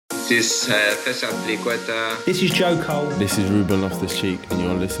This is Tessa Pliqueta. This is Joe Cole. This is Ruben Loftus-Cheek, and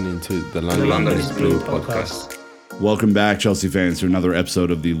you're listening to the London is Blue podcast. Welcome back, Chelsea fans, to another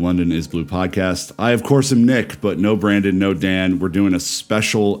episode of the London is Blue podcast. I, of course, am Nick, but no Brandon, no Dan. We're doing a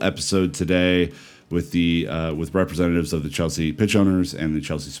special episode today with with representatives of the Chelsea Pitch Owners and the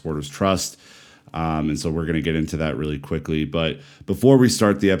Chelsea Supporters Trust. And so we're going to get into that really quickly. But before we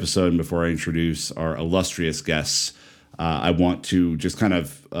start the episode and before I introduce our illustrious guests, I want to just kind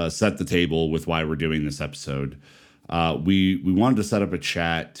of set the table with why we're doing this episode. We wanted to set up a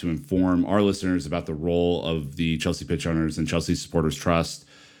chat to inform our listeners about the role of the Chelsea Pitch Owners and Chelsea Supporters Trust,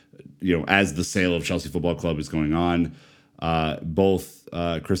 as the sale of Chelsea Football Club is going on. Both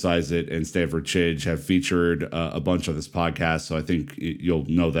Chris Isaac and Stanford Chidge have featured a bunch of this podcast, so I think you'll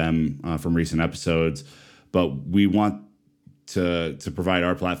know them from recent episodes. But we want to provide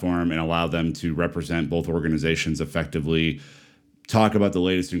our platform and allow them to represent both organizations effectively, talk about the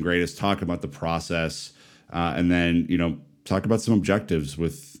latest and greatest, talk about the process, and then talk about some objectives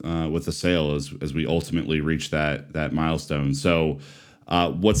with the sale as we ultimately reach that milestone. So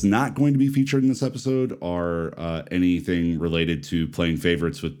what's not going to be featured in this episode are anything related to playing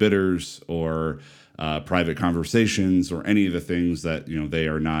favorites with bidders or private conversations or any of the things that they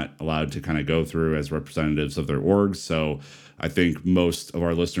are not allowed to kind of go through as representatives of their orgs. So I think most of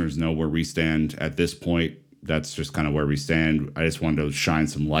our listeners know where we stand at this point. That's just kind of where we stand. I just wanted to shine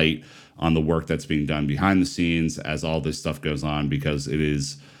some light on the work that's being done behind the scenes as all this stuff goes on, because it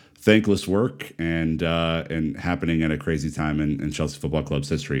is thankless work and happening at a crazy time in Chelsea Football Club's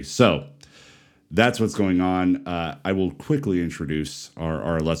history. So that's what's going on. I will quickly introduce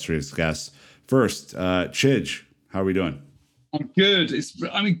our illustrious guests. First, Chidge, how are we doing? I'm good.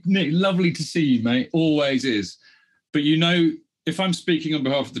 Nick, lovely to see you, mate. Always is. But if I'm speaking on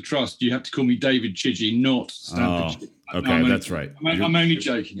behalf of the trust, you have to call me David Chidgey, not Stanford. Okay, that's right. I'm only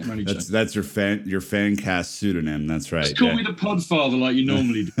joking. That's your fan cast pseudonym. That's right. Just call me the Podfather like you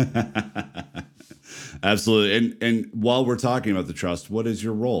normally do. Absolutely. And while we're talking about the trust, what is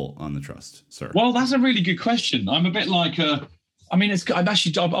your role on the trust, sir? Well, that's a really good question. I'm a bit like I'll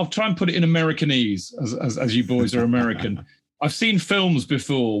try and put it in Americanese, as you boys are American. I've seen films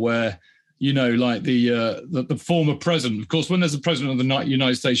before where like the former president. Of course, when there's a president of the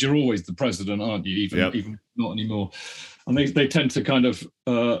United States, you're always the president, aren't you? Even not anymore. And they tend to kind of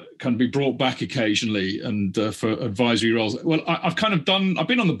be brought back occasionally and for advisory roles. Well, I've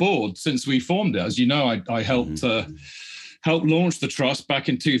been on the board since we formed it. As you know, I helped help launch the trust back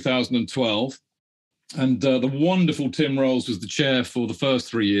in 2012. And the wonderful Tim Rolls was the chair for the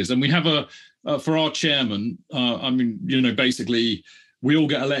first 3 years. And we have for our chairman, basically, we all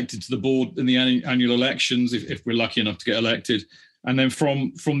get elected to the board in the annual elections if we're lucky enough to get elected. And then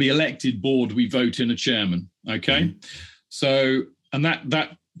from the elected board, we vote in a chairman. Okay. Mm-hmm. So, and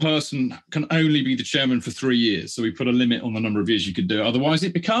that person can only be the chairman for 3 years. So we put a limit on the number of years you could do. Otherwise,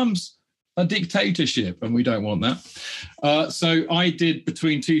 it becomes a dictatorship, and we don't want that. So I did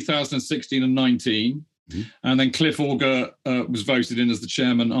between 2016 and 19. Mm-hmm. And then Cliff Auger was voted in as the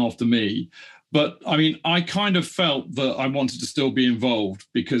chairman after me. But I kind of felt that I wanted to still be involved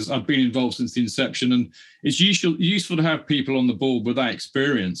because I've been involved since the inception, and it's useful to have people on the board with that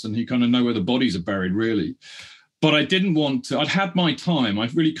experience and who kind of know where the bodies are buried, really. But I didn't want to. I'd had my time. I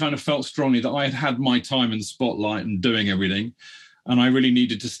really kind of felt strongly that I had had my time in the spotlight and doing everything, and I really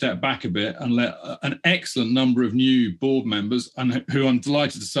needed to step back a bit and let an excellent number of new board members, and who I'm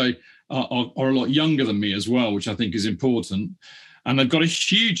delighted to say are a lot younger than me as well, which I think is important. And they've got a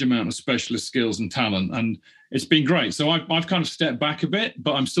huge amount of specialist skills and talent, and it's been great. So I've kind of stepped back a bit,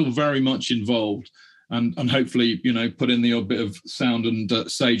 but I'm still very much involved, and hopefully, put in the odd bit of sound and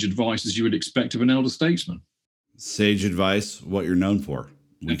sage advice as you would expect of an elder statesman. Sage advice, what you're known for.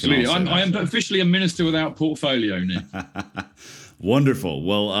 Absolutely. I am officially a minister without portfolio, Nick. Wonderful.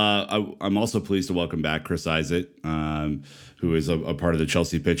 Well, I'm also pleased to welcome back Chris Isaac, who is a part of the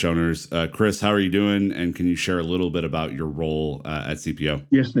Chelsea Pitch Owners. Chris, how are you doing? And can you share a little bit about your role at CPO?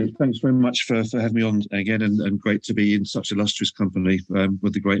 Yes, Nick. Thanks very much for having me on again, and great to be in such illustrious company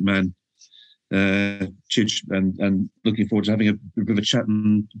with the great man, Chidge, and looking forward to having a bit of a chat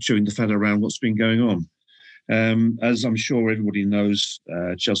and chewing the fat around what's been going on. As I'm sure everybody knows,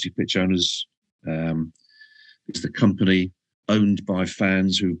 Chelsea Pitch Owners is the company owned by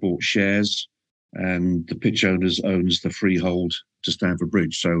fans who bought shares, and the pitch owners owns the freehold to Stamford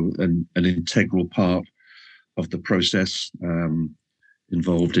Bridge. So an integral part of the process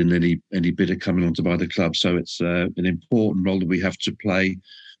involved in any bidder coming on to buy the club. So it's an important role that we have to play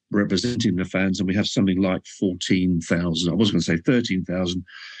representing the fans, and we have something like 14,000. I was going to say 13,000.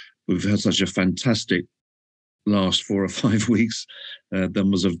 We've had such a fantastic last 4 or 5 weeks, the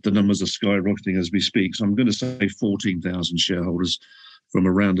numbers are skyrocketing as we speak. So I'm going to say 14,000 shareholders from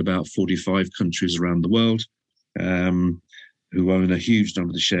around about 45 countries around the world, who own a huge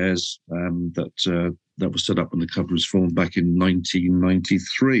number of the shares that were set up when the company was formed back in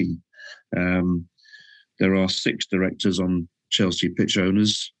 1993. There are 6 directors on Chelsea Pitch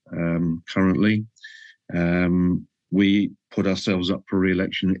Owners currently. We put ourselves up for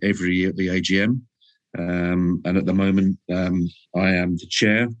re-election every year at the AGM. And at the moment, I am the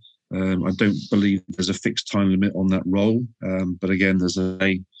chair. I don't believe there's a fixed time limit on that role. But again,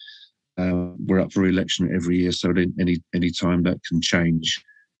 we're up for re-election every year, so any time that can change.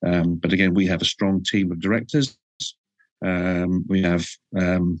 But again, we have a strong team of directors. We have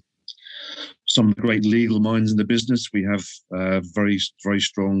some great legal minds in the business. We have very, very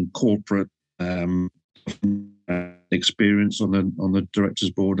strong corporate experience on the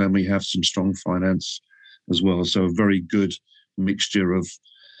directors board, and we have some strong finance as well. So a very good mixture of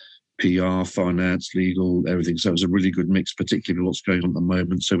PR, finance, legal, everything. So it's a really good mix, particularly what's going on at the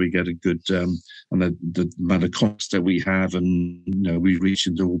moment. So we get a good and the amount of costs that we have, and we reach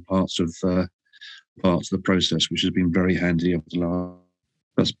into all parts of the process, which has been very handy over the last.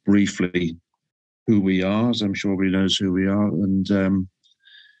 That's briefly who we are, as I'm sure everybody knows who we are, and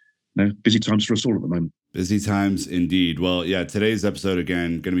busy times for us all at the moment. Busy times indeed. Well, yeah, today's episode,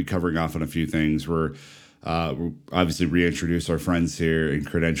 again, going to be covering off on a few things. We're obviously reintroduce our friends here and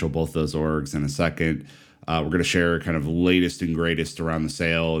credential both those orgs in a second. We're going to share kind of latest and greatest around the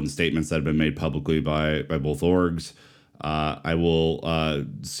sale and statements that have been made publicly by both orgs. I will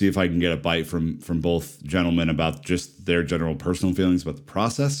see if I can get a bite from both gentlemen about just their general personal feelings about the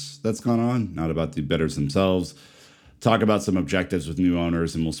process that's gone on, not about the bidders themselves. Talk about some objectives with new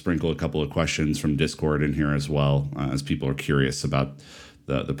owners, and we'll sprinkle a couple of questions from Discord in here as well, as people are curious about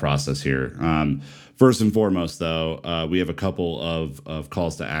the process here. First and foremost, though, we have a couple of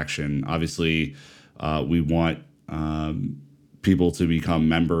calls to action. Obviously, we want people to become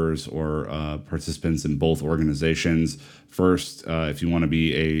members or participants in both organizations. First, if you want to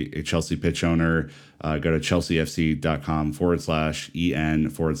be a Chelsea Pitch owner, go to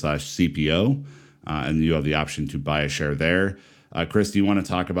chelseafc.com/en/CPO. And you have the option to buy a share there. Chris, do you want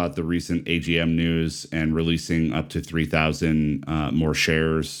to talk about the recent AGM news and releasing up to 3,000 more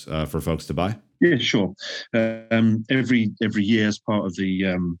shares for folks to buy? Yeah, sure. Every year, as part of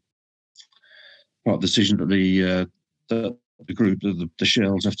the decision that the group, the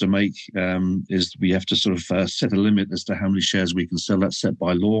shareholders have to make, is we have to sort of set a limit as to how many shares we can sell. That's set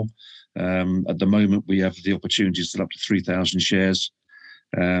by law. At the moment, we have the opportunity to sell up to 3,000 shares.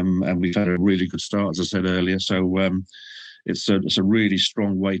 And we've had a really good start, as I said earlier. So it's a really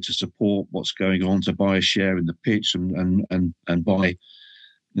strong way to support what's going on, to buy a share in the pitch and buy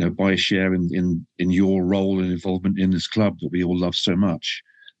a share in your role and involvement in this club that we all love so much.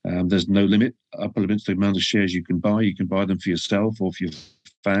 There's no upper limit to the amount of shares you can buy. You can buy them for yourself or for your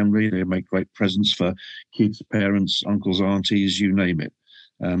family. They make great presents for kids, parents, uncles, aunties, you name it.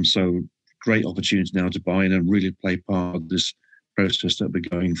 So great opportunity now to buy in and really play part of this process that we're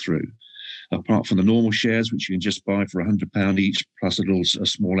going through. Apart from the normal shares, which you can just buy for £100 each, plus a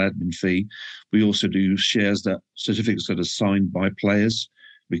small admin fee, we also do certificates that are signed by players.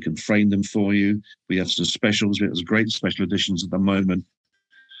 We can frame them for you. We have some specials. There's great special editions at the moment.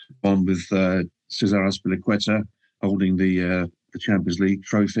 One with Cesar Azpilicueta holding the Champions League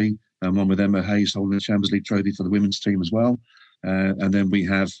trophy, and one with Emma Hayes holding the Champions League trophy for the women's team as well. And then we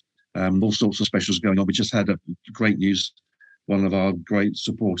have all sorts of specials going on. We just had great news. One of our great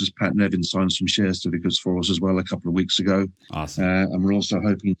supporters, Pat Nevin, signed some share certificates for us as well a couple of weeks ago. Awesome. And we're also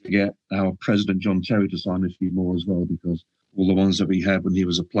hoping to get our president, John Terry, to sign a few more as well, because all the ones that we had when he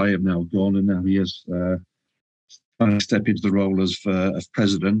was a player have now gone, and now he has stepped into the role of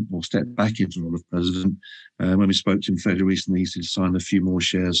president, or stepped back into the role of president. When we spoke to him fairly recently, he said to sign a few more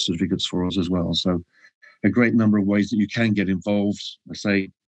share certificates for us as well. So a great number of ways that you can get involved. I say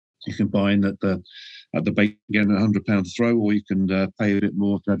you can buy in at the base again at £100 throw, or you can pay a bit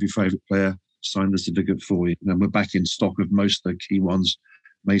more to have your favourite player sign the certificate for you. And we're back in stock of most of the key ones.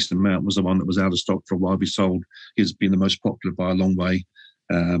 Mason Mount was the one that was out of stock for a while. We sold. He's been the most popular by a long way,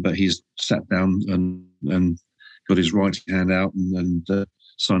 but he's sat down and got his right hand out and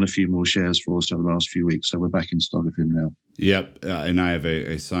signed a few more shares for us over the last few weeks. So we're back in stock of him now. Yep, and I have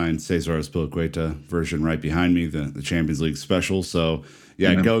a signed Cesar Azpilicueta version right behind me, the Champions League special. So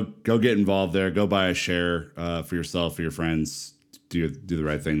yeah, go get involved there. Go buy a share for yourself, for your friends. Do the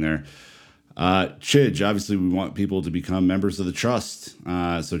right thing there. Chidge, obviously we want people to become members of the trust.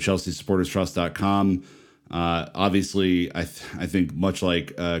 So ChelseaSupportersTrust.com. Obviously, I think much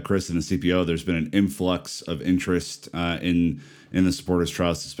like Chris and the CPO, there's been an influx of interest in the Supporters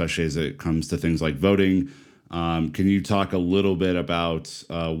Trust, especially as it comes to things like voting. Can you talk a little bit about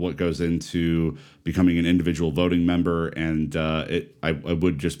what goes into becoming an individual voting member? And I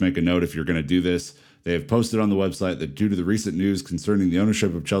would just make a note, if you're going to do this, they have posted on the website that due to the recent news concerning the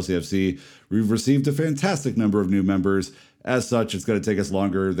ownership of Chelsea FC, we've received a fantastic number of new members. As such, it's going to take us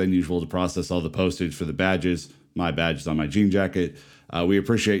longer than usual to process all the postage for the badges. My badge is on my jean jacket. We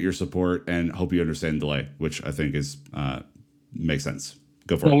appreciate your support and hope you understand the delay, which I think is makes sense.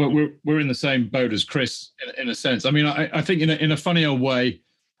 Go for it. Well, we're in the same boat as Chris in a sense. I mean, I think in a funny old way.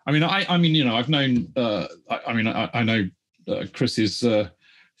 I mean, I've known. I know Chris's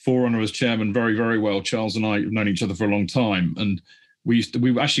forerunner as chairman very, very well. Charles and I have known each other for a long time, and we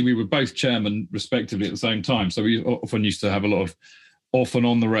were both chairman respectively at the same time. So we often used to have a lot of off and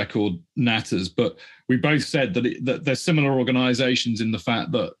on the record natters. But we both said that there's similar organisations in the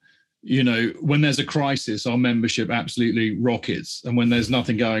fact that, you know, when there's a crisis, our membership absolutely rockets, and when there's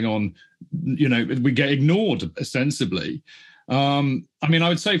nothing going on, you know, we get ignored ostensibly. I mean, I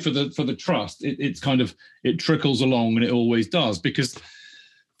would say for the trust, it trickles along, and it always does, because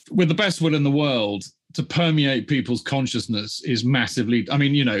with the best will in the world, to permeate people's consciousness is massively. I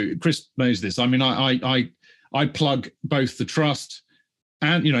mean, you know, Chris knows this. I mean, I plug both the trust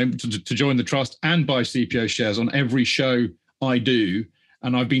and, you know, to join the trust and buy CPO shares on every show I do.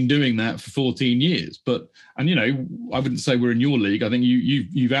 And I've been doing that for 14 years. And you know, I wouldn't say we're in your league. I think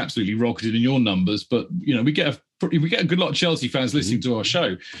you've absolutely rocketed in your numbers. But you know, we get a good lot of Chelsea fans listening to our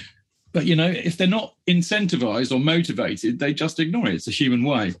show. But you know, if they're not incentivized or motivated, they just ignore it. It's a human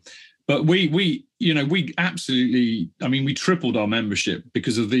way. But we absolutely. I mean, we tripled our membership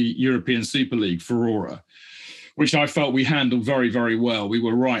because of the European Super League furore, which I felt we handled very, very well. We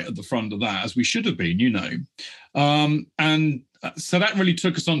were right at the front of that, as we should have been, you know. So that really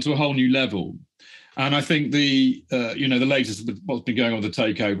took us onto a whole new level. And I think the latest with what's been going on with the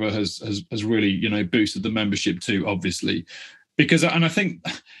takeover has really, you know, boosted the membership too, obviously. Because, and I think,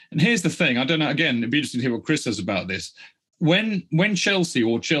 and here's the thing, I don't know, again, it'd be interesting to hear what Chris says about this. When Chelsea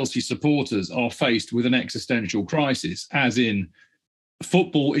or Chelsea supporters are faced with an existential crisis, as in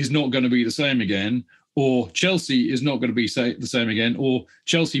football is not going to be the same again, or Chelsea is not going to be the same again, or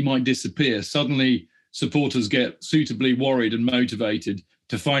Chelsea might disappear, suddenly supporters get suitably worried and motivated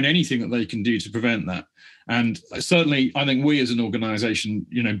to find anything that they can do to prevent that. And certainly, I think we as an organisation,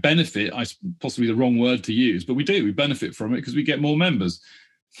 you know, benefit, possibly the wrong word to use, but we benefit from it because we get more members.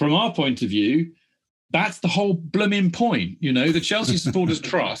 From our point of view, that's the whole blooming point. You know, the Chelsea Supporters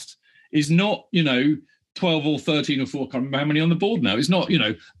Trust is not, you know, 12 or 13 or 4, I can't remember how many on the board now. It's not, you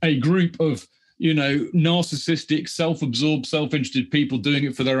know, a group of, you know, narcissistic, self-absorbed, self-interested people doing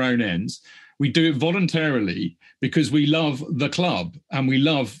it for their own ends. We do it voluntarily because we love the club and we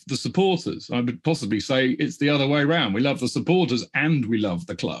love the supporters. I would possibly say it's the other way around. We love the supporters and we love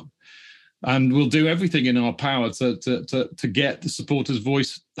the club. And we'll do everything in our power to get the supporters'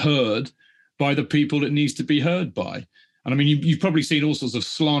 voice heard by the people it needs to be heard by. And I mean, you've probably seen all sorts of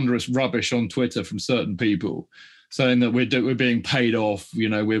slanderous rubbish on Twitter from certain people saying that we're being paid off, you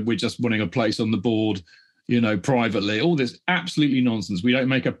know, we're just wanting a place on the board, you know, privately. All this absolutely nonsense. We don't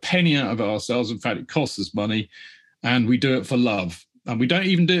make a penny out of it ourselves. In fact, it costs us money, and we do it for love. And we don't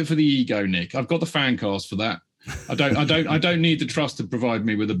even do it for the ego, Nick. I've got the fan cast for that. I don't need the trust to provide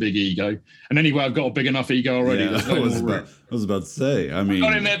me with a big ego. And anyway, I've got a big enough ego already. Yeah, I was about to say. I mean, I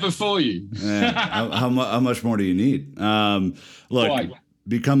got in there before you. how much more do you need? Look. Right.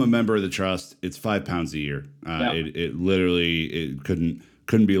 Become a member of the trust. It's £5 a year. It literally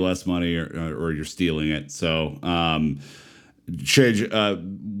couldn't be less money, or you're stealing it. So,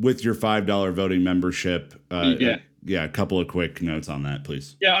 Chidge, with your $5 voting membership, a couple of quick notes on that,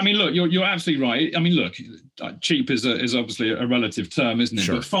 please. Yeah, I mean, look, you're absolutely right. I mean, look, cheap is obviously a relative term, isn't it?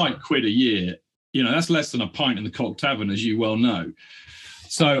 Sure. But £5 a year, you know, that's less than a pint in the Cock Tavern, as you well know.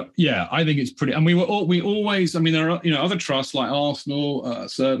 So yeah, I think it's pretty. And we always. I mean, there are, you know, other trusts like Arsenal.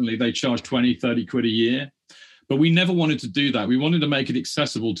 Certainly, they charge 20, 30 quid a year, but we never wanted to do that. We wanted to make it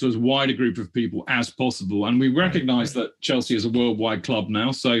accessible to as wide a group of people as possible. And we recognise that Chelsea is a worldwide club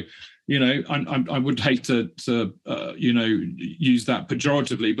now. So, you know, I would hate to you know, use that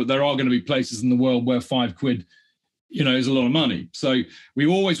pejoratively, but there are going to be places in the world where £5, you know, is a lot of money. So we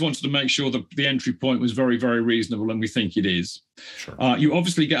always wanted to make sure that the entry point was very, very reasonable, and we think it is. Sure. You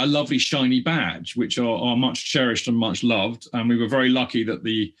obviously get a lovely shiny badge, which are much cherished and much loved. And we were very lucky that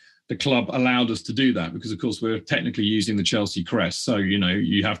the the club allowed us to do that because, of course, we're technically using the Chelsea crest. So,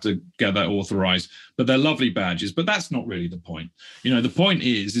 you have to get that authorized. But they're lovely badges. But that's not really the point. The point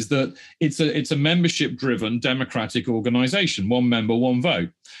is that it's a membership-driven democratic organization, one member, one vote.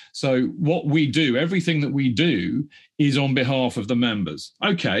 So what we do, everything that we do is on behalf of the members.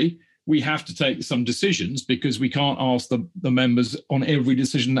 Okay, we have to take some decisions because we can't ask the members on every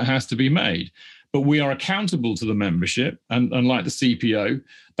decision that has to be made. But we are accountable to the membership, and unlike the CPO,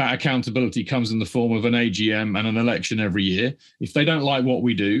 that accountability comes in the form of an AGM and an election every year. If they don't like what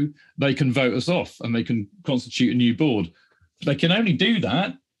we do, they can vote us off and they can constitute a new board. They can only do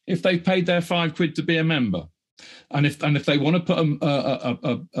that if they've paid their £5 to be a member. And if they want to put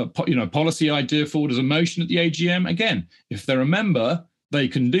a policy idea forward as a motion at the AGM, again, if they're a member, they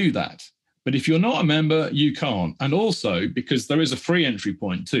can do that. But if you're not a member, you can't. And also because there is a free entry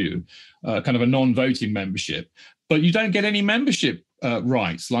point too, kind of a non-voting membership, but you don't get any membership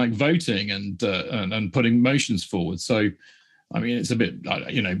rights like voting and putting motions forward. So, I mean, it's a bit,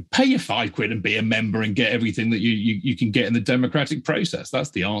 pay your £5 and be a member and get everything that you can get in the democratic process. That's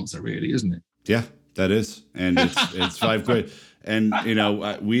the answer, really, isn't it? Yeah, that is. And it's £5. And,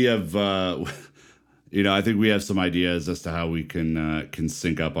 we have... I think we have some ideas as to how we can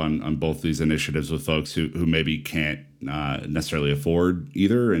sync up on both these initiatives with folks who maybe can't necessarily afford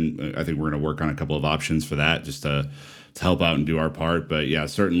either. And I think we're going to work on a couple of options for that just to help out and do our part. But yeah,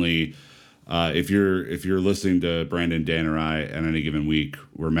 certainly if you're listening to Brandon, Dan, or I at any given week,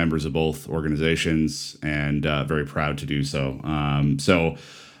 we're members of both organizations and very proud to do so. So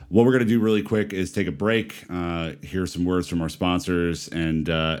what we're going to do really quick is take a break, hear some words from our sponsors, and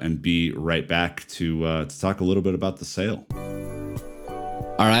be right back to talk a little bit about the sale.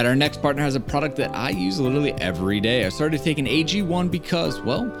 All right, our next partner has a product that I use literally every day. I started taking AG1 because,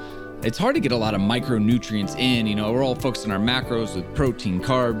 well, it's hard to get a lot of micronutrients in. We're all focused on our macros with protein,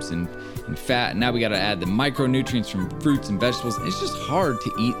 carbs, and fat. And now we got to add the micronutrients from fruits and vegetables. It's just hard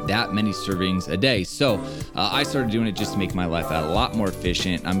to eat that many servings a day. So I started doing it just to make my life a lot more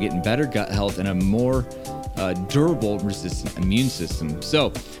efficient. I'm getting better gut health and a more durable, resistant immune system.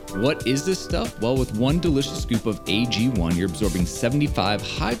 So what is this stuff? Well, with one delicious scoop of AG1, you're absorbing 75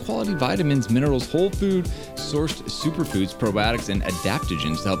 high-quality vitamins, minerals, whole food, sourced superfoods, probiotics, and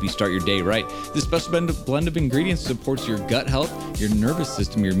adaptogens to help you start your day right. This special blend of ingredients supports your gut health, your nervous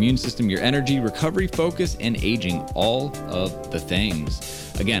system, your immune system, your energy, recovery, focus, and aging, all of the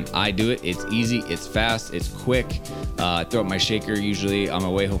things. Again, I do it. It's easy, it's fast, it's quick. I throw up my shaker usually on my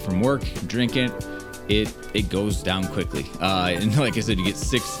way home from work, drink it. It goes down quickly. And like I said, you get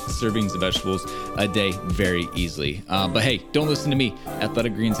 6 servings of vegetables a day very easily. But hey, don't listen to me.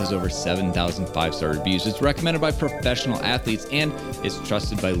 Athletic Greens has over 7,000 5-star reviews. It's recommended by professional athletes and it's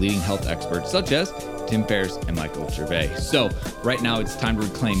trusted by leading health experts such as Tim Ferriss and Michael Gervais. So right now it's time to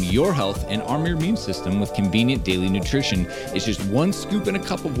reclaim your health and arm your immune system with convenient daily nutrition. It's just 1 scoop in a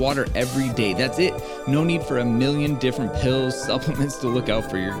cup of water every day. That's it. No need for a million different pills, supplements to look out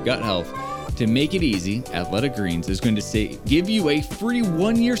for your gut health. To make it easy, Athletic Greens is going to give you a free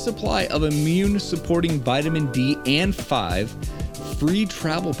 1-year supply of immune-supporting vitamin D and 5 free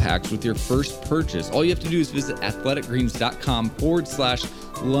travel packs with your first purchase. All you have to do is visit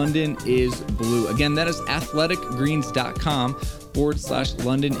athleticgreens.com/LondonIsBlue. Again, that is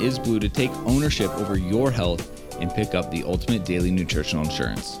athleticgreens.com/LondonIsBlue to take ownership over your health and pick up the ultimate daily nutritional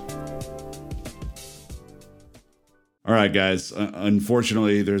insurance. All right, guys.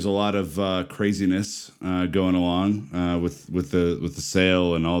 Unfortunately, there's a lot of craziness going along with the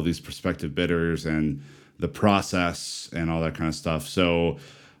sale and all these prospective bidders and the process and all that kind of stuff. So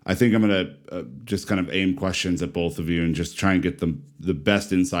I think I'm going to just kind of aim questions at both of you and just try and get the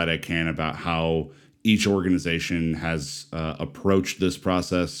best insight I can about how each organization has approached this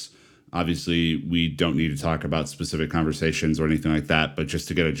process. Obviously, we don't need to talk about specific conversations or anything like that, but just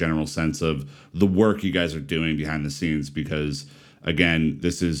to get a general sense of the work you guys are doing behind the scenes, because again,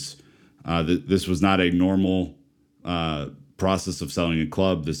 this was not a normal process of selling a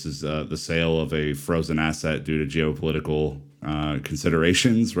club. This is the sale of a frozen asset due to geopolitical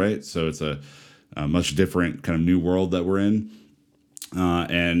considerations, right? So it's a much different kind of new world that we're in,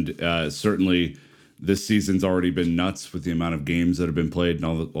 and certainly. This season's already been nuts with the amount of games that have been played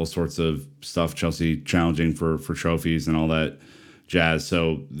and all sorts of stuff. Chelsea challenging for trophies and all that jazz.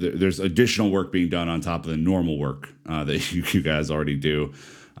 So there's additional work being done on top of the normal work that you guys already do,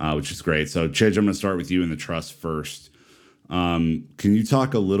 which is great. So Chidge, I'm going to start with you in the trust first. Can you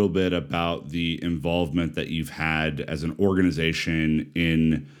talk a little bit about the involvement that you've had as an organization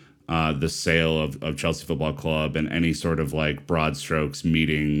in the sale of Chelsea Football Club and any sort of like broad strokes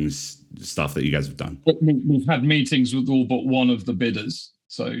meetings, stuff that you guys have done? We've had meetings with all but one of the bidders.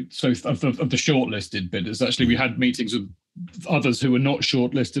 So of the shortlisted bidders, actually, we had meetings with others who were not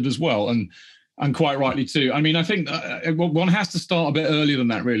shortlisted as well, and quite rightly too. I mean, I think one has to start a bit earlier than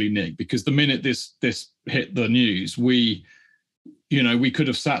that, really, Nick, because the minute this hit the news, we could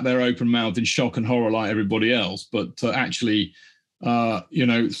have sat there open-mouthed in shock and horror like everybody else, but actually,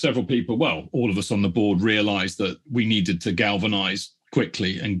 several people, well, all of us on the board realised that we needed to galvanise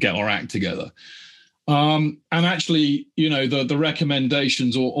quickly and get our act together. And actually, the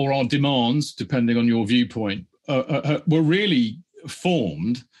recommendations or our demands, depending on your viewpoint, were really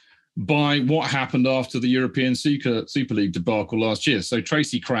formed by what happened after the European Super League debacle last year. So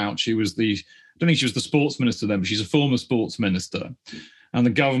Tracy Crouch, who was I don't think she was the sports minister then, but she's a former sports minister. And the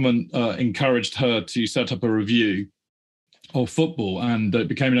government encouraged her to set up a review of football, and it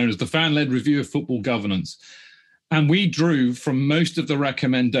became known as the Fan-Led Review of Football Governance. And we drew from most of the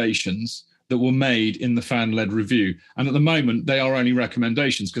recommendations that were made in the fan-led review. And at the moment, they are only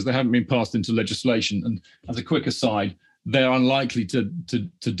recommendations because they haven't been passed into legislation. And as a quick aside, they're unlikely to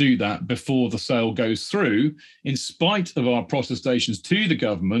do that before the sale goes through, in spite of our protestations to the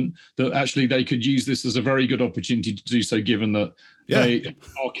government that actually they could use this as a very good opportunity to do so, given that they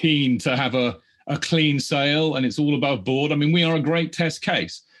are keen to have a clean sale and it's all above board. I mean, we are a great test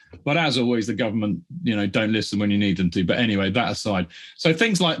case. But as always, the government, don't listen when you need them to. But anyway, that aside. So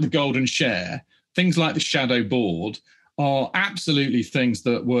things like the golden share, things like the shadow board are absolutely things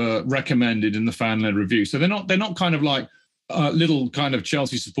that were recommended in the fan-led review. So they're not kind of like little kind of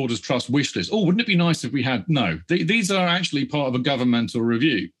Chelsea Supporters Trust wish list. Oh, wouldn't it be nice if we had? No, these are actually part of a governmental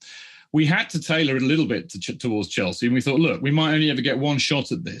review. We had to tailor it a little bit towards Chelsea. And we thought, look, we might only ever get one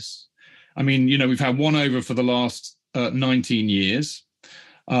shot at this. I mean, we've had one over for the last 19 years.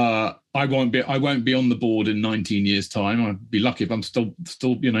 I won't be on the board in 19 years' time. I'd be lucky if I'm still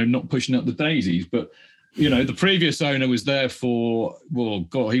not pushing up the daisies. But the previous owner was there for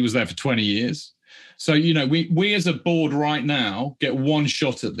he was there for 20 years. So we as a board right now get one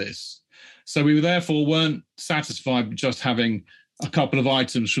shot at this. So we therefore weren't satisfied with just having a couple of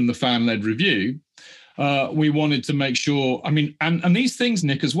items from the fan-led review. We wanted to make sure. I mean, and these things,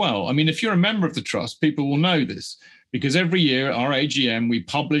 Nick, as well. I mean, if you're a member of the trust, people will know this. Because every year at our AGM, we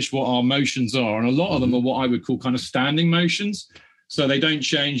publish what our motions are. And a lot of them are what I would call kind of standing motions. So they don't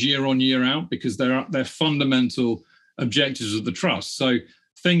change year on, year out, because they're fundamental objectives of the trust. So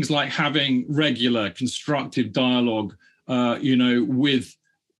things like having regular constructive dialogue, with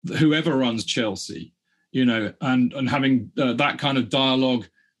whoever runs Chelsea, and having that kind of dialogue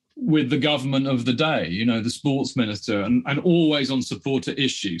with the government of the day, the sports minister, and always on supporter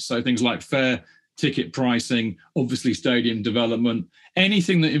issues. So things like fair ticket pricing, obviously stadium development,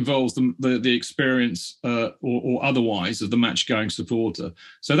 anything that involves the experience or otherwise of the match-going supporter.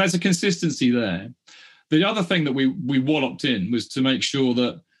 So there's a consistency there. The other thing that we walloped in was to make sure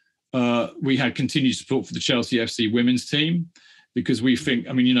that we had continued support for the Chelsea FC women's team, because we think,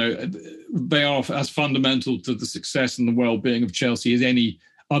 they are as fundamental to the success and the well-being of Chelsea as any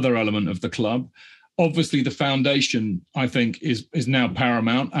other element of the club. Obviously, the foundation, I think, is now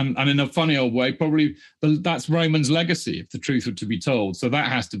paramount. And in a funny old way, probably that's Roman's legacy, if the truth were to be told. So that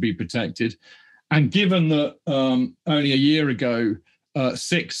has to be protected. And given that only a year ago,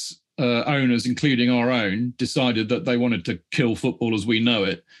 6 owners, including our own, decided that they wanted to kill football as we know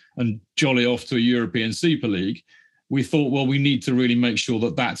it and jolly off to a European Super League, we thought, well, we need to really make sure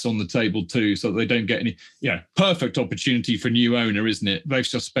that that's on the table too, so that they don't get any, perfect opportunity for a new owner, isn't it? They've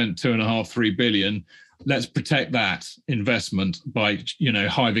just spent 2.5-3 billion. Let's protect that investment by,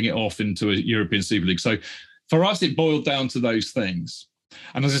 hiving it off into a European Super League. So for us, it boiled down to those things.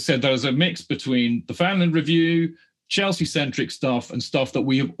 And as I said, there was a mix between the fan-led review, Chelsea-centric stuff, and stuff that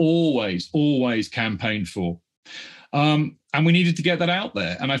we have always campaigned for. And we needed to get that out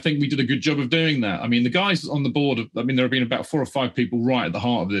there. And I think we did a good job of doing that. I mean, the guys on the board, there have been about 4 or 5 people right at the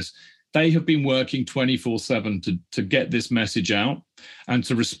heart of this. They have been working 24/7 to get this message out and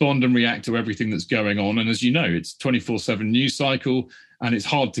to respond and react to everything that's going on. And as you know, it's 24/7 news cycle and it's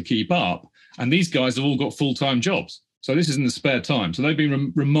hard to keep up. And these guys have all got full-time jobs. So this isn't the spare time. So they've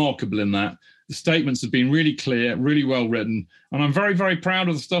been remarkable in that. The statements have been really clear, really well written. And I'm very, very proud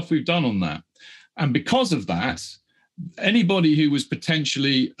of the stuff we've done on that. And because of that, anybody who was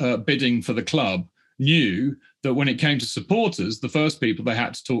potentially bidding for the club knew that when it came to supporters, the first people they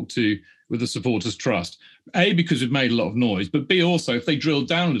had to talk to were the Supporters Trust. A, because we've made a lot of noise, but B, also, if they drilled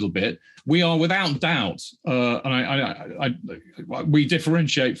down a little bit, we are without doubt, we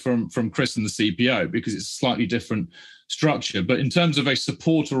differentiate from Chris and the CPO because it's a slightly different structure. But in terms of a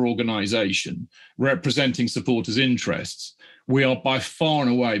supporter organisation representing supporters' interests, we are by far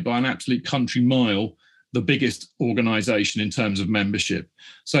and away, by an absolute country mile, the biggest organisation in terms of membership.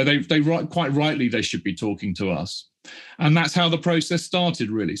 So quite rightly, they should be talking to us. And that's how the process started,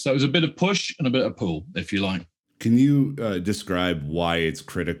 really. So it was a bit of push and a bit of pull, if you like. Can you describe why it's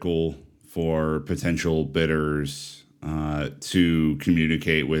critical for potential bidders to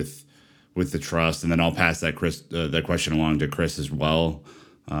communicate with the trust? And then I'll pass that question along to Chris as well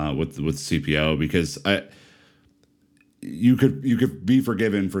with CPO, because you could be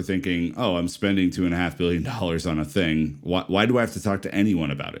forgiven for thinking, oh, I'm spending $2.5 billion on a thing. Why do I have to talk to anyone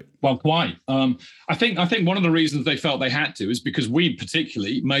about it? Well, quite. I think one of the reasons they felt they had to is because we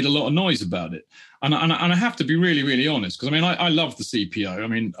particularly made a lot of noise about it. And I have to be really, really honest, because I mean, I love the CPO. I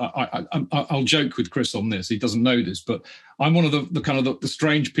mean, I'll joke with Chris on this. He doesn't know this, but I'm one of the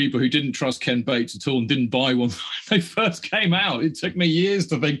strange people who didn't trust Ken Bates at all and didn't buy one when they first came out. It took me years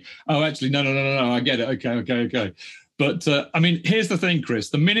to think, oh, actually, no, I get it. Okay. But I mean, here's the thing, Chris.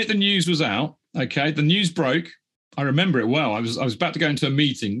 The minute the news was out, okay, the news broke. I remember it well. I was about to go into a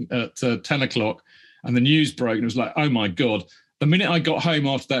meeting at 10 o'clock, and the news broke, and it was like, oh my God. The minute I got home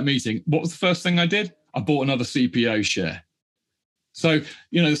after that meeting, what was the first thing I did? I bought another CPO share. So,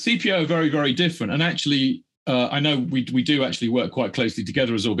 you know, the CPO are very, very different. And actually, I know we do actually work quite closely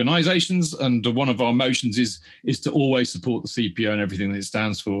together as organizations. And one of our motions is to always support the CPO and everything that it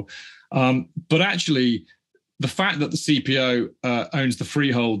stands for. But actually, the fact that the CPO owns the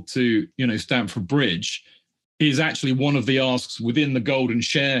freehold to, you know, Stamford Bridge is actually one of the asks within the golden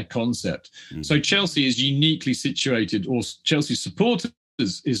share concept. Mm-hmm. So Chelsea is uniquely situated, or Chelsea supporters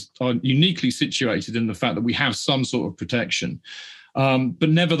are uniquely situated in the fact that we have some sort of protection. But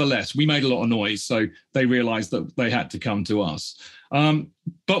nevertheless, we made a lot of noise, so they realised that they had to come to us.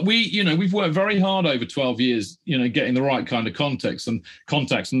 But we've worked very hard over 12 years, you know, getting the right kind of contacts. And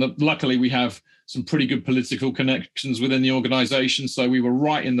luckily we have some pretty good political connections within the organisation. So we were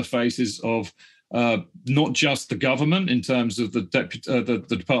right in the faces of not just the government in terms of the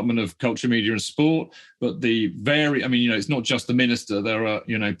Department of Culture, Media and Sport, but it's not just the minister. There are,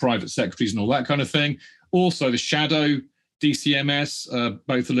 you know, private secretaries and all that kind of thing. Also the shadow DCMS,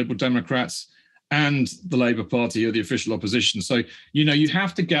 both the Liberal Democrats and the Labour Party are the official opposition. So, you know, you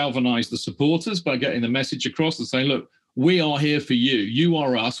have to galvanise the supporters by getting the message across and saying, look, we are here for you. You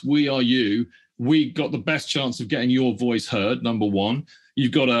are us. We are you. We got the best chance of getting your voice heard, number one.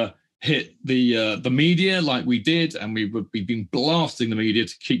 You've got to hit the media like we did, and we've been blasting the media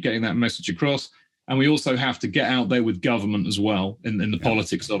to keep getting that message across. And we also have to get out there with government as well in the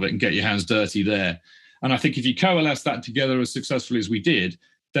politics of it and get your hands dirty there. And I think if you coalesce that together as successfully as we did,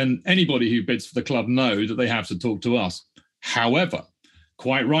 then anybody who bids for the club know that they have to talk to us. However,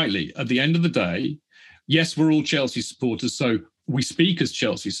 quite rightly, at the end of the day, yes, we're all Chelsea supporters, so we speak as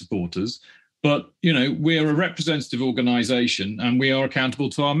Chelsea supporters. But, you know, we're a representative organisation and we are accountable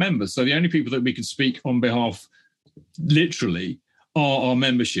to our members. So the only people that we can speak on behalf, literally, are our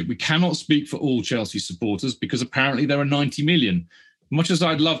membership. We cannot speak for all Chelsea supporters because apparently there are 90 million. Much as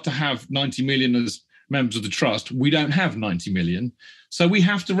I'd love to have 90 million as members of the trust, we don't have 90 million. So we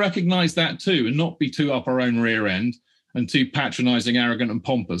have to recognise that too and not be too up our own rear end and too patronising, arrogant and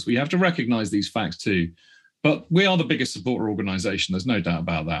pompous. We have to recognise these facts too. But we are the biggest supporter organisation. There's no doubt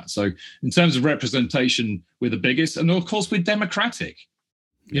about that. So in terms of representation, we're the biggest. And of course, we're democratic.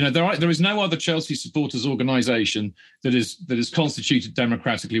 You know, there is no other Chelsea supporters organisation that is constituted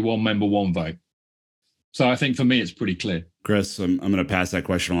democratically, one member, one vote. So I think for me, it's pretty clear. Chris, I'm going to pass that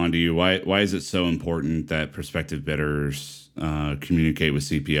question along to you. Why is it so important that prospective bidders communicate with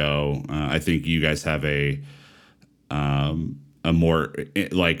CPO? I think you guys have a more,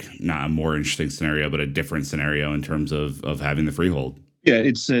 like, not a more interesting scenario, but a different scenario in terms of having the freehold. Yeah,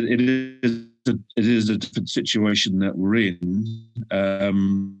 it is a different situation that we're in.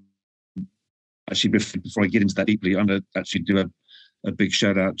 Actually, before I get into that deeply, I'm going to actually do a big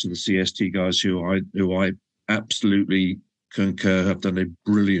shout out to the CST guys who I absolutely concur have done a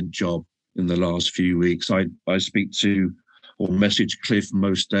brilliant job in the last few weeks. I speak to or message Cliff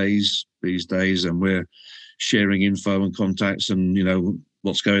most days these days, and we're sharing info and contacts and, you know,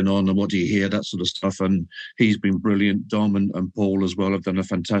 what's going on and what do you hear, that sort of stuff. And he's been brilliant. Dom and Paul as well have done a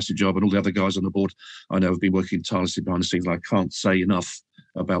fantastic job. And all the other guys on the board I know have been working tirelessly behind the scenes. I can't say enough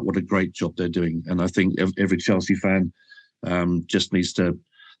about what a great job they're doing. And I think every Chelsea fan just needs to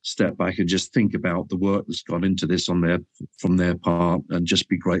step back and just think about the work that's gone into this from their part and just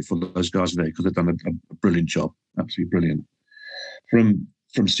be grateful to those guys there because they've done a brilliant job. Absolutely brilliant.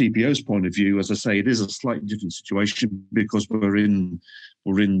 From CPO's point of view, as I say, it is a slightly different situation because we're in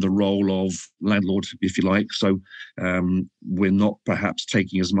the role of landlord, if you like. So we're not perhaps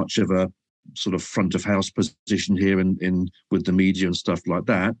taking as much of a sort of front of house position here in with the media and stuff like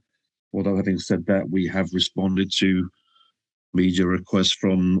that. Although having said that, we have responded to media requests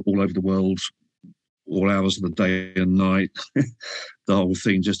from all over the world, all hours of the day and night, the whole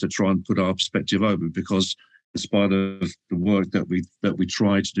thing, just to try and put our perspective over, because in spite of the work that we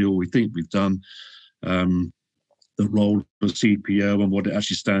try to do, or we think we've done, the role of CPO and what it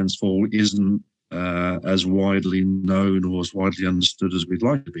actually stands for isn't as widely known or as widely understood as we'd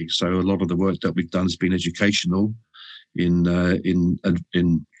like to be. So a lot of the work that we've done has been educational in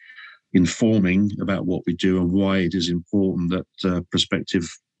informing about what we do and why it is important that prospective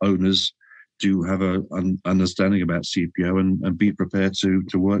owners do have an understanding about CPO and be prepared to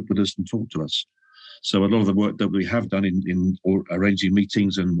work with us and talk to us. So a lot of the work that we have done in arranging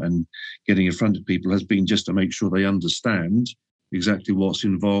meetings and getting in front of people has been just to make sure they understand exactly what's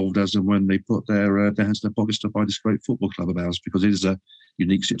involved as and when they put their hands in their pockets to buy this great football club of ours, because it is a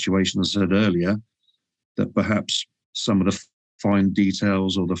unique situation, as I said earlier, that perhaps some of the fine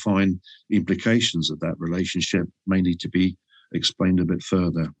details or the fine implications of that relationship may need to be explained a bit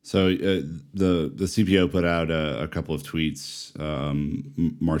further. So the CPO put out a couple of tweets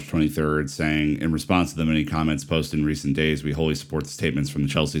March 23rd saying, in response to the many comments posted in recent days, we wholly support the statements from the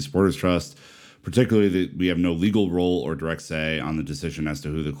Chelsea Supporters Trust, particularly that we have no legal role or direct say on the decision as to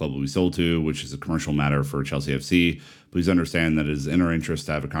who the club will be sold to, which is a commercial matter for Chelsea FC. Please understand that it is in our interest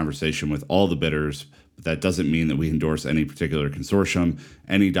to have a conversation with all the bidders, but that doesn't mean that we endorse any particular consortium.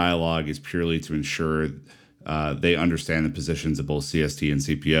 Any dialogue is purely to ensure they understand the positions of both CST and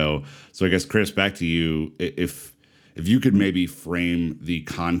CPO. So I guess, Chris, back to you. If you could maybe frame the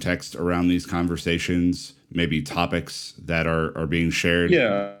context around these conversations, maybe topics that are being shared,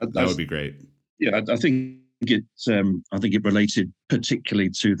 that would be great. Yeah, I think it related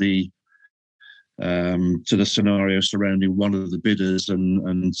particularly to the scenario surrounding one of the bidders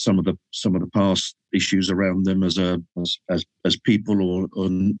and some of the past issues around them as people or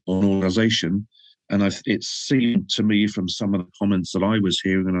an organisation. And it seemed to me from some of the comments that I was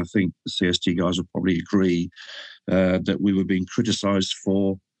hearing, and I think the CST guys will probably agree, that we were being criticised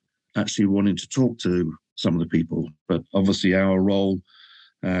for actually wanting to talk to some of the people. But obviously our role,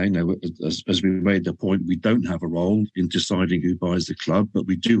 as we made the point, we don't have a role in deciding who buys the club, but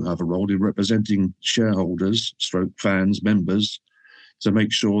we do have a role in representing shareholders, stroke fans, members, to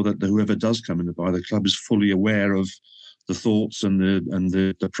make sure that whoever does come in to buy the club is fully aware of the thoughts and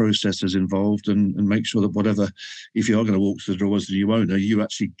the processes involved, and make sure that whatever, if you are going to walk through the door as the new owner, you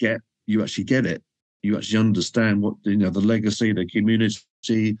actually get it. You actually understand what the legacy, the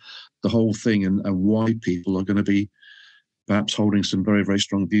community, the whole thing, and why people are going to be perhaps holding some very, very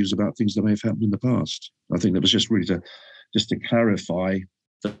strong views about things that may have happened in the past. I think that was just really to clarify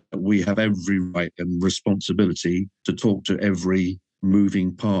that we have every right and responsibility to talk to every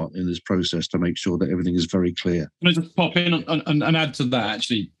moving part in this process to make sure that everything is very clear. Can I just pop in and add to that,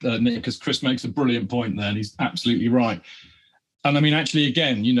 actually, Nick, because Chris makes a brilliant point there, and he's absolutely right. And I mean, actually,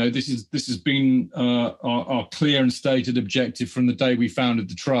 again, this has been our clear and stated objective from the day we founded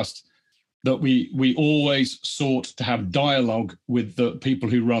the trust, that we always sought to have dialogue with the people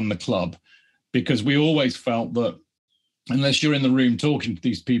who run the club, because we always felt that unless you're in the room talking to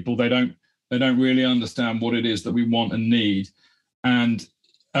these people, they don't really understand what it is that we want and need. And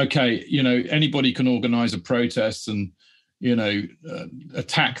okay, anybody can organize a protest and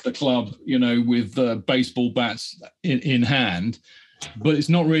attack the club, with baseball bats in hand, but it's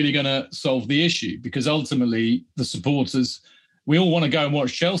not really going to solve the issue, because ultimately the supporters, we all want to go and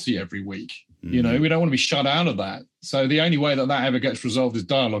watch Chelsea every week. We don't want to be shut out of that. So the only way that ever gets resolved is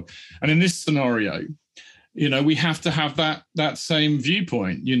dialogue. And in this scenario, we have to have that same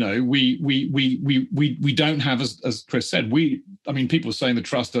viewpoint. We don't have, as Chris said, people are saying the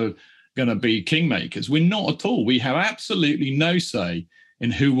trust are going to be kingmakers. We're not at all. We have absolutely no say in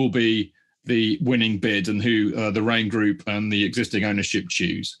who will be the winning bid and who the Rain Group and the existing ownership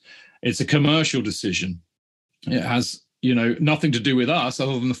choose. It's a commercial decision. It has nothing to do with us,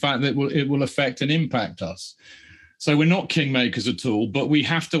 other than the fact that it will affect and impact us. So we're not kingmakers at all, but we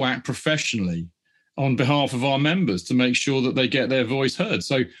have to act professionally on behalf of our members to make sure that they get their voice heard.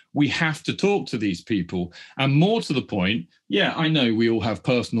 So we have to talk to these people. And more to the point, I know we all have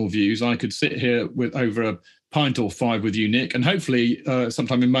personal views. I could sit here with over a pint or five with you, Nick, and hopefully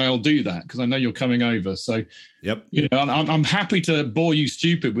sometime in May I'll do that, because I know you're coming over. So, yep. I'm happy to bore you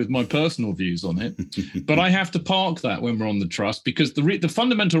stupid with my personal views on it, but I have to park that when we're on the trust, because the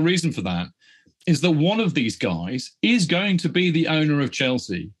fundamental reason for that is that one of these guys is going to be the owner of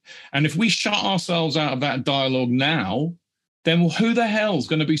Chelsea. And if we shut ourselves out of that dialogue now, then who the hell's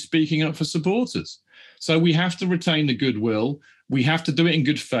going to be speaking up for supporters? So we have to retain the goodwill. We have to do it in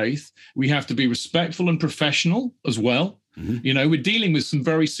good faith. We have to be respectful and professional as well. Mm-hmm. We're dealing with some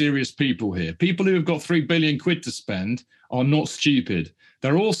very serious people here. People who have got £3 billion to spend are not stupid.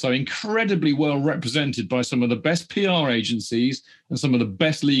 They're also incredibly well represented by some of the best PR agencies and some of the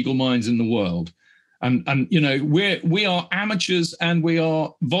best legal minds in the world. And we are amateurs and we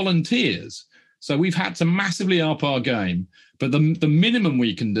are volunteers. So we've had to massively up our game. But the minimum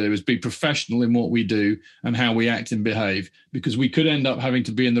we can do is be professional in what we do and how we act and behave, because we could end up having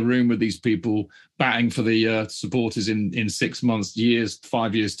to be in the room with these people batting for the supporters in 6 months, years,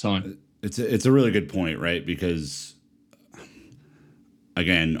 5 years' time. It's a really good point, right? Because,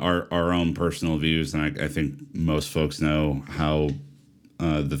 again, our own personal views, and I think most folks know how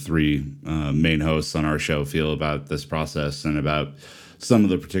the three main hosts on our show feel about this process and about some of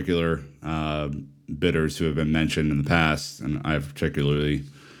the particular bidders who have been mentioned in the past, and I have a particularly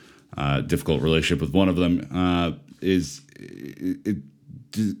difficult relationship with one of them,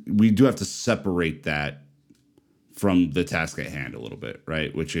 we do have to separate that from the task at hand a little bit,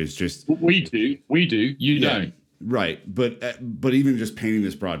 right? Which is just... We do. You don't. Right. But even just painting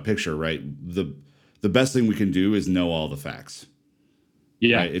this broad picture, right? The best thing we can do is know all the facts.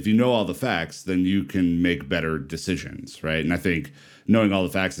 Yeah. Right? If you know all the facts, then you can make better decisions, right? And I think knowing all the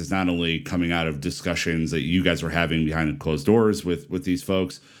facts is not only coming out of discussions that you guys are having behind closed doors with these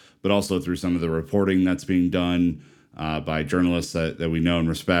folks, but also through some of the reporting that's being done by journalists that we know and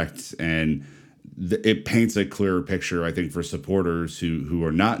respect. And it paints a clearer picture, I think, for supporters who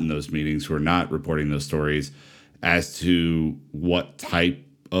are not in those meetings, who are not reporting those stories, as to what type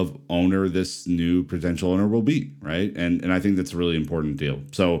of owner this new potential owner will be, right? And I think that's a really important deal.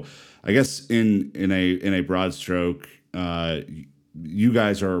 So I guess in a broad stroke, you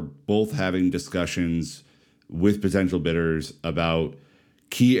guys are both having discussions with potential bidders about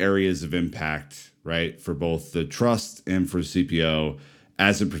key areas of impact, right, for both the trust and for CPO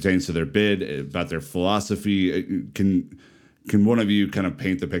as it pertains to their bid, about their philosophy. Can one of you kind of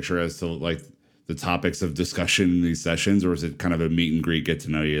paint the picture as to like the topics of discussion in these sessions, or is it kind of a meet and greet, get to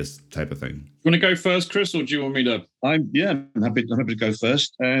know you type of thing? You want to go first, Chris, or do you want me to? I'm happy to go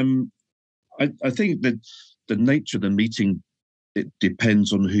first. I think that the nature of the meeting, it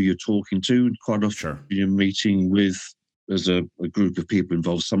depends on who you're talking to. Quite often you're meeting with, there's a group of people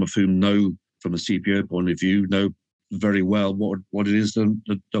involved, some of whom know from a CPO point of view, know very well what it is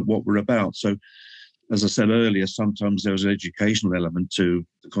that what we're about. So as I said earlier, sometimes there's an educational element to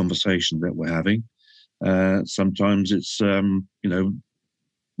the conversation that we're having. Sometimes it's,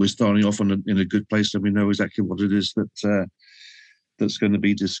 we're starting off in a good place and we know exactly what it is that's going to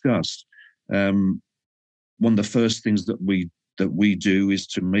be discussed. One of the first things that we do is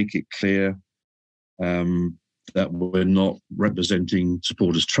to make it clear that we're not representing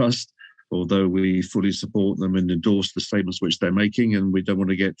Supporters Trust, although we fully support them and endorse the statements which they're making, and we don't want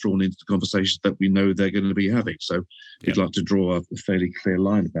to get drawn into the conversations that we know they're going to be having. So we'd like to draw a fairly clear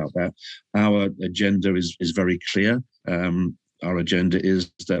line about that. Our agenda is very clear. Our agenda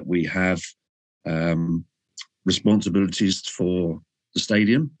is that we have responsibilities for the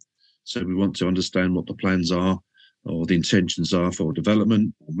stadium. So we want to understand what the plans are or the intentions are for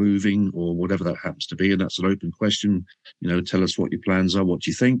development or moving or whatever that happens to be. And that's an open question. Tell us what your plans are, what do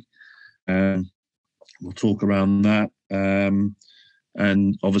you think? We'll talk around that.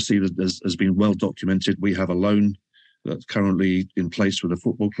 And obviously, has been well documented, we have a loan that's currently in place with a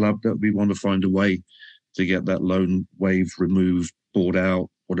football club that we want to find a way to get that loan waived, removed, bought out,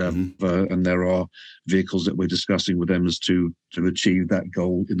 whatever. Mm-hmm. And there are vehicles that we're discussing with them as to achieve that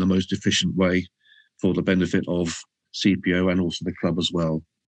goal in the most efficient way for the benefit of CPO and also the club as well.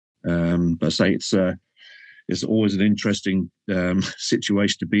 But I say it's always an interesting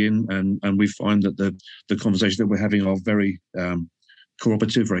situation to be in, and we find that the conversations that we're having are very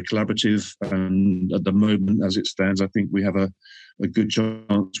cooperative, very collaborative, and at the moment, as it stands, I think we have a good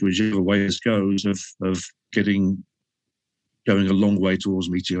chance, whichever way this goes, of going a long way towards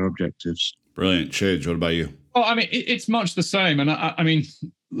meeting our objectives. Brilliant. Chidge, what about you? Well, I mean, it's much the same, and I mean,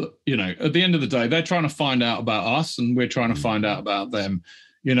 at the end of the day, they're trying to find out about us, and we're trying to find out about them.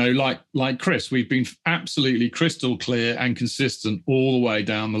 Like Chris, we've been absolutely crystal clear and consistent all the way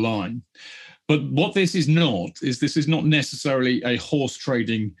down the line. But what this is not necessarily a horse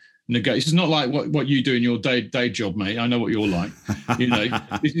trading negotiation. This is not like what you do in your day job, mate. I know what you're like.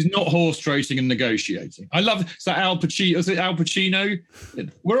 This is not horse trading and negotiating. I love that Al Pacino. Is it Al Pacino?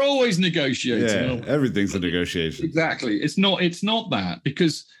 We're always negotiating. Yeah, everything's a negotiation. Exactly. It's not that,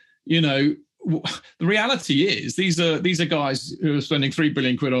 because the reality is these are guys who are spending £3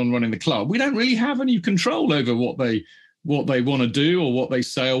 billion on running the club. We don't really have any control over what they want to do or what they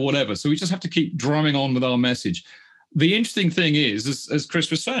say or whatever. So we just have to keep drumming on with our message. the interesting thing is, as Chris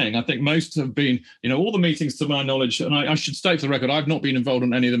was saying, I think most have been, all the meetings to my knowledge, and I should state for the record, I've not been involved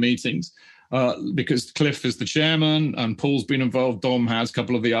in any of the meetings because Cliff is the chairman and Paul's been involved, Dom has, a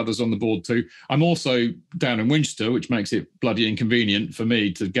couple of the others on the board too. I'm also down in Winchester, which makes it bloody inconvenient for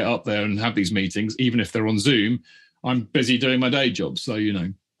me to get up there and have these meetings, even if they're on Zoom. I'm busy doing my day job, so,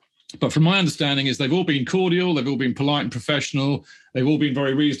 But from my understanding is they've all been cordial, they've all been polite and professional, they've all been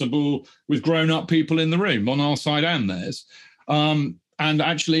very reasonable with grown-up people in the room on our side and theirs. And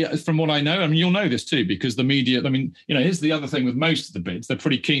actually, from what I know, you'll know this too, because the media, here's the other thing with most of the bids, they're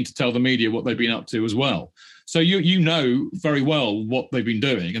pretty keen to tell the media what they've been up to as well. So you know very well what they've been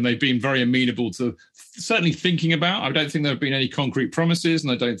doing, and they've been very amenable to certainly thinking about. I don't think there have been any concrete promises,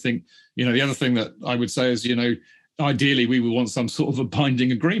 and I don't think, the other thing that I would say is, ideally, we would want some sort of a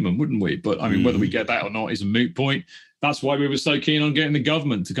binding agreement, wouldn't we? But whether we get that or not is a moot point. That's why we were so keen on getting the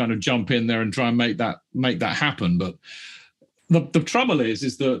government to kind of jump in there and try and make that happen. But the trouble is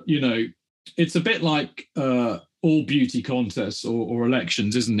that, it's a bit like all beauty contests or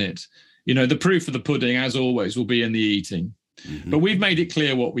elections, isn't it? The proof of the pudding, as always, will be in the eating. Mm-hmm. But we've made it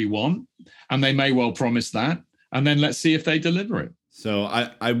clear what we want, and they may well promise that. And then let's see if they deliver it. So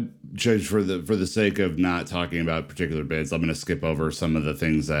I judge for the sake of not talking about particular bids, I'm going to skip over some of the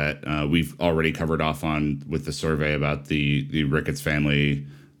things that we've already covered off on with the survey about the Ricketts family.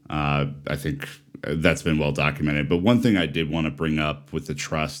 I think that's been well documented. But one thing I did want to bring up with the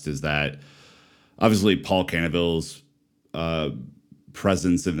trust is that obviously Paul Canaville's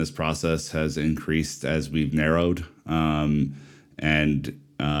presence in this process has increased as we've narrowed, and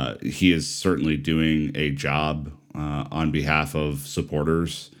he is certainly doing a job on behalf of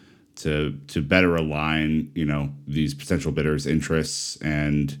supporters to better align, these potential bidders' interests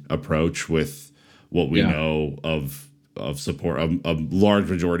and approach with what we know of support, a large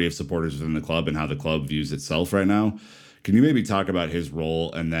majority of supporters within the club and how the club views itself right now. Can you maybe talk about his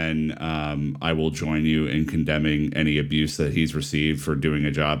role, and then I will join you in condemning any abuse that he's received for doing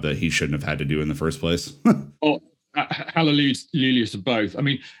a job that he shouldn't have had to do in the first place? Well, hallelujah to both.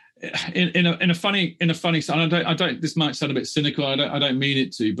 In a funny side, I don't. This might sound a bit cynical. I don't mean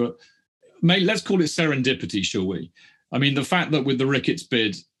it to, but let's call it serendipity, shall we? The fact that with the Ricketts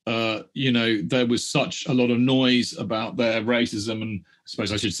bid, there was such a lot of noise about their racism, and I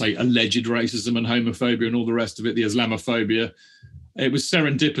suppose I should say alleged racism and homophobia and all the rest of it, the Islamophobia. It was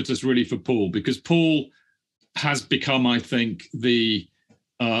serendipitous, really, for Paul, because Paul has become, I think, the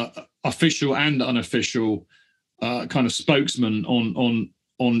official and unofficial kind of spokesman on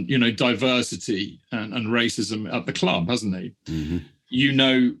diversity and racism at the club, hasn't he? Mm-hmm.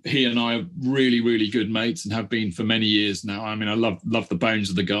 He and I are really, really good mates and have been for many years now. I love the bones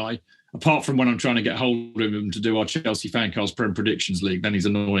of the guy. Apart from when I'm trying to get hold of him to do our Chelsea Fancast Prem Predictions League, then he's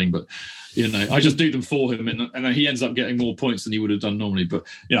annoying. But, I just do them for him, and he ends up getting more points than he would have done normally. But,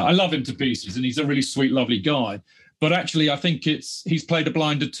 I love him to pieces, and he's a really sweet, lovely guy. But actually, I think he's played a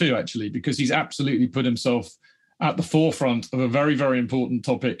blinder too, actually, because he's absolutely put himself at the forefront of a very, very important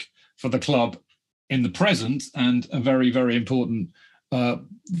topic for the club in the present, and a very, very important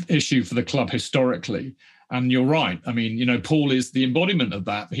issue for the club historically. And you're right. Paul is the embodiment of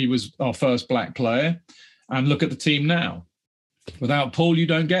that. He was our first black player, and look at the team now. Without Paul, you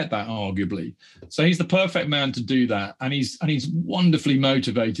don't get that, arguably. So he's the perfect man to do that, and he's wonderfully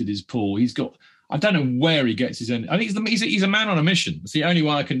motivated. Is Paul? He's got. I don't know where he gets his energy. I think he's a man on a mission. It's the only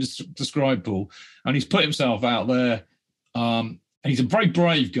way I can describe Paul. And he's put himself out there. And he's a very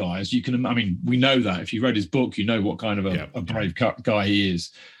brave guy, as you can. We know that. If you read his book, you know what kind of a brave guy he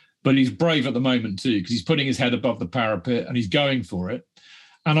is. But he's brave at the moment too, because he's putting his head above the parapet and he's going for it.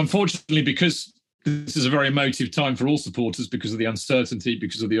 And unfortunately, because this is a very emotive time for all supporters, because of the uncertainty,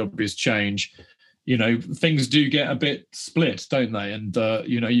 because of the obvious change, things do get a bit split, don't they? And,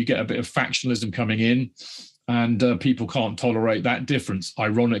 you get a bit of factionalism coming in, and people can't tolerate that difference,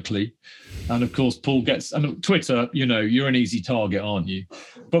 ironically. And of course, Paul gets, and Twitter, you're an easy target, aren't you?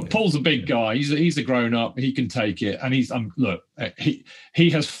 But Paul's a big guy. He's a grown up. He can take it. And he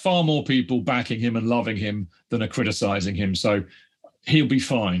has far more people backing him and loving him than are criticizing him. So he'll be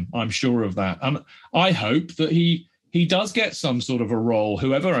fine. I'm sure of that. And I hope that he does get some sort of a role.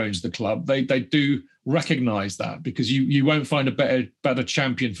 Whoever owns the club, they do recognize that, because you won't find a better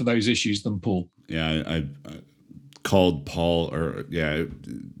champion for those issues than Paul. Yeah, I called Paul,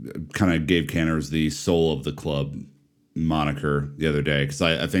 kind of gave Canners the soul of the club moniker the other day, because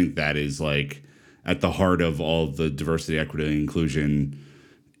I think that is like at the heart of all the diversity, equity, and inclusion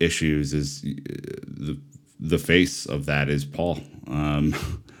issues. Is the face of that is Paul,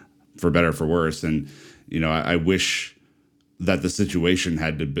 for better or for worse. And I wish that the situation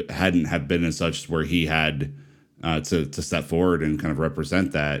hadn't have been as such where he had to step forward and kind of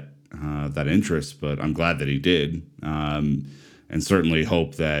represent that interest. But I'm glad that he did, and certainly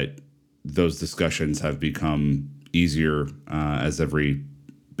hope that those discussions have become easier as every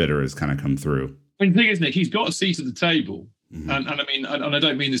bidder has kind of come through. I mean, the thing is, Nick, he's got a seat at the table. Mm-hmm. And I mean, and I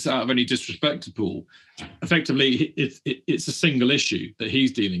don't mean this out of any disrespect to Paul. Effectively, it's a single issue that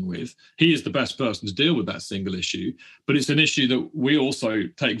he's dealing with. He is the best person to deal with that single issue, but it's an issue that we also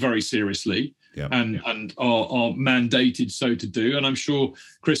take very seriously. Yep. And are mandated so to do. And I'm sure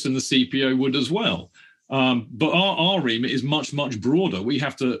Chris and the CPO would as well. But our remit is much, much broader. We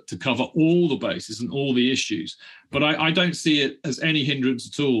have to cover all the bases and all the issues. But I don't see it as any hindrance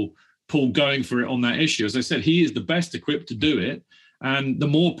at all, Paul going for it on that issue. As I said, he is the best equipped to do it. And the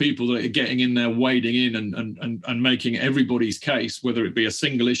more people that are getting in there, wading in and making everybody's case, whether it be a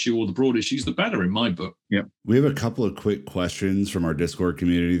single issue or the broad issues, the better in my book. Yeah. We have a couple of quick questions from our Discord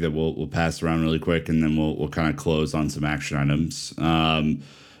community that we'll pass around really quick, and then we'll kind of close on some action items.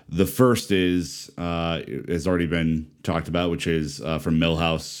 The first is has already been talked about, which is from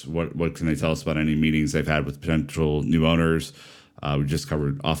Millhouse. What can they tell us about any meetings they've had with potential new owners? We just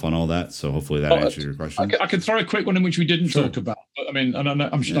covered off on all that, so hopefully that answers your question. I could throw a quick one in which we didn't talk about. But I mean, and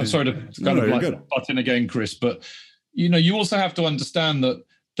I'm sorry to kind of butt in again, Chris, but you also have to understand that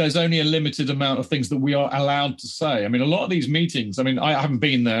there's only a limited amount of things that we are allowed to say. I mean, a lot of these meetings, I mean, I haven't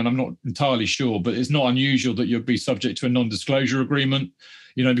been there and I'm not entirely sure, but it's not unusual that you'll be subject to a non-disclosure agreement,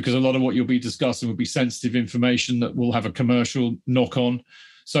 because a lot of what you'll be discussing will be sensitive information that will have a commercial knock-on.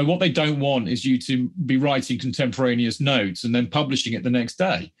 So what they don't want is you to be writing contemporaneous notes and then publishing it the next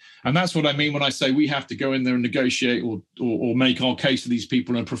day. And that's what I mean when I say we have to go in there and negotiate or make our case to these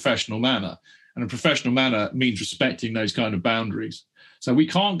people in a professional manner. And a professional manner means respecting those kind of boundaries. So we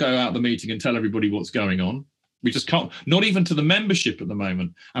can't go out the meeting and tell everybody what's going on. We just can't, not even to the membership at the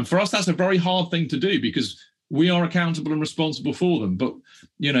moment. And for us, that's a very hard thing to do because we are accountable and responsible for them. But,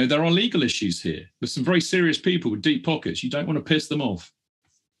 there are legal issues here. There's some very serious people with deep pockets. You don't want to piss them off.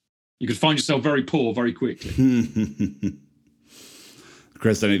 You could find yourself very poor very quickly.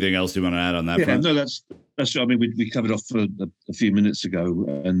 Chris, anything else you want to add on that front? No, that's. I mean, we covered off a few minutes ago,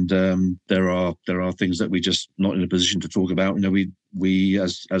 and there are things that we're just not in a position to talk about. We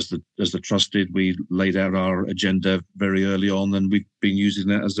as the trusted, we laid out our agenda very early on, and we've been using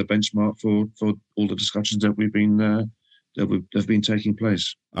that as a benchmark for all the discussions that we've been that have been taking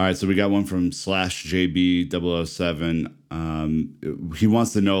place. All right, so we got one from /JB007. He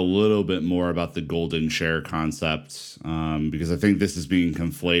wants to know a little bit more about the golden share concept, because I think this is being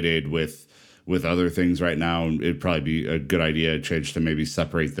conflated with other things right now, and it'd probably be a good idea, Chidge, to maybe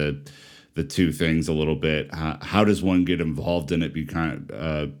separate the two things a little bit. How does one get involved in it beyond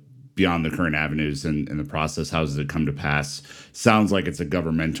the current avenues in the process? How does it come to pass? Sounds like it's a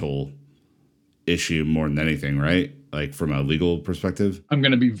governmental issue more than anything, right? Like from a legal perspective? I'm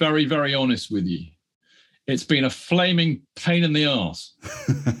going to be very, very honest with you. It's been a flaming pain in the arse.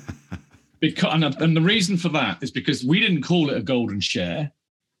 And the reason for that is because we didn't call it a golden share.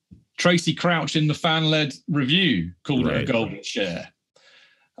 Tracy Crouch in the fan-led review called it a golden share.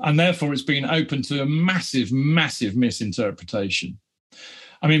 And therefore it's been open to a massive, massive misinterpretation.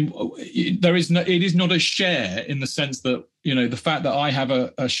 I mean, it is not a share in the sense that, the fact that I have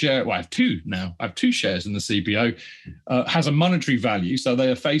a share, well, I have two now. I have two shares in the CPO, has a monetary value. So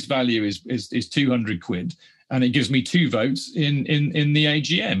their face value is 200 quid. And it gives me 2 votes in the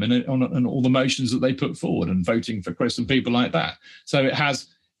AGM and on all the motions that they put forward and voting for Chris and people like that. So it has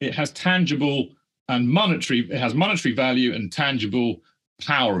tangible and monetary value and tangible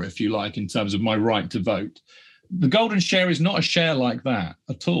power, if you like, in terms of my right to vote. The golden share is not a share like that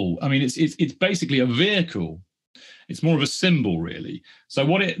at all. I mean, it's basically a vehicle. It's more of a symbol, really. So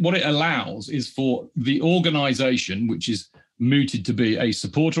what it allows is for the organization, which is mooted to be a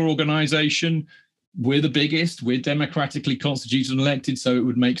supporter organization. We're the biggest. We're democratically constituted and elected, so it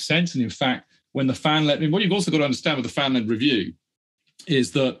would make sense. And in fact, when the what you've also got to understand with the fan-led review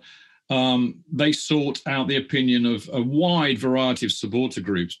is that they sought out the opinion of a wide variety of supporter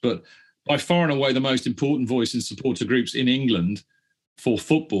groups, but by far and away the most important voice in supporter groups in England for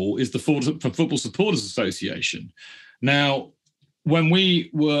football is the Football Supporters Association. Now, when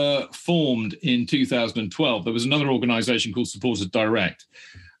we were formed in 2012, there was another organisation called Supporters Direct.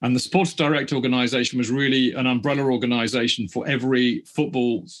 And the Supporters Direct organisation was really an umbrella organisation for every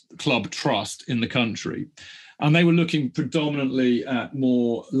football club trust in the country. And they were looking predominantly at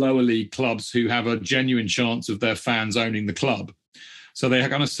more lower league clubs who have a genuine chance of their fans owning the club. So they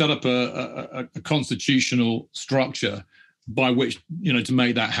kind of set up a constitutional structure by which, to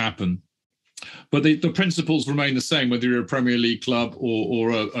make that happen. But the principles remain the same, whether you're a Premier League club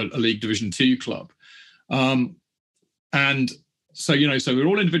or a League Division 2 club. And so, so we were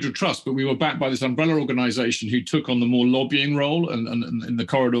all individual trusts, but we were backed by this umbrella organization who took on the more lobbying role and in the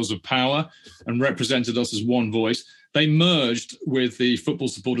corridors of power and represented us as one voice. They merged with the Football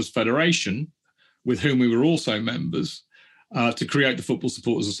Supporters Federation, with whom we were also members, to create the Football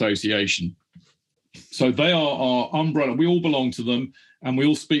Supporters Association. So they are our umbrella. We all belong to them, and we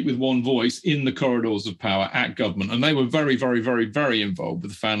all speak with one voice in the corridors of power at government. And they were very, very, very, very involved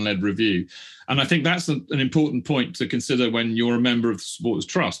with the fan-led review. And I think that's an important point to consider when you're a member of the Supporters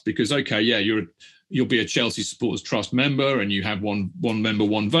Trust, because, okay, yeah, you'll be a Chelsea Supporters Trust member, and you have one member,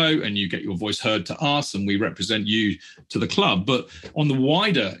 one vote, and you get your voice heard to us, and we represent you to the club. But on the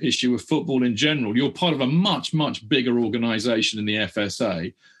wider issue of football in general, you're part of a much, much bigger organisation in the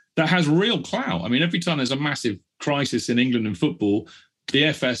FSA that has real clout. I mean, every time there's a massive crisis in England in football, the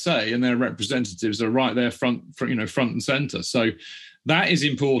FSA and their representatives are right there front and centre. So that is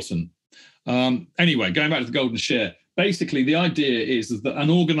important. Anyway, going back to the golden share, basically the idea is that an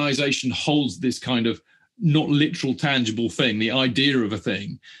organisation holds this kind of not literal tangible thing, the idea of a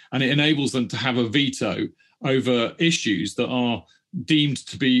thing, and it enables them to have a veto over issues that are deemed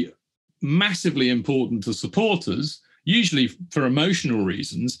to be massively important to supporters, usually for emotional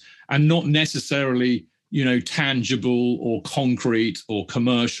reasons, and not necessarily, tangible or concrete or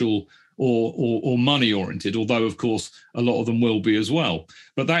commercial or money oriented, although of course a lot of them will be as well.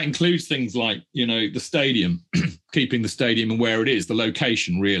 But that includes things like, the stadium, keeping the stadium and where it is, the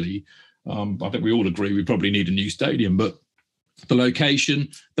location really. I think we all agree we probably need a new stadium, but the location,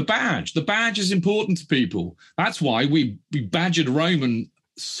 the badge is important to people. That's why we badgered Roman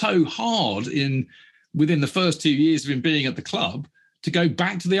so hard within the first 2 years of him being at the club to go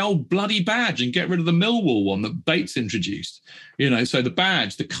back to the old bloody badge and get rid of the Millwall one that Bates introduced. So the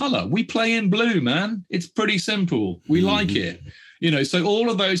badge, the colour, we play in blue, man. It's pretty simple. We like it. So all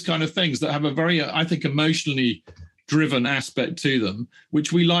of those kind of things that have a very, I think, emotionally driven aspect to them,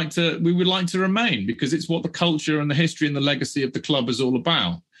 which we would like to remain, because it's what the culture and the history and the legacy of the club is all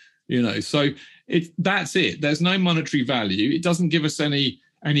about. So that's it. There's no monetary value. It doesn't give us any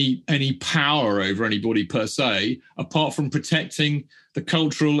power over anybody per se, apart from protecting the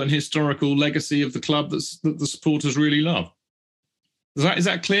cultural and historical legacy of the club that the supporters really love. Is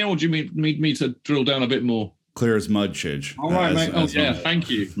that clear, or do you need me to drill down a bit more? Clear as mud, Chidge. All right, mate. Thank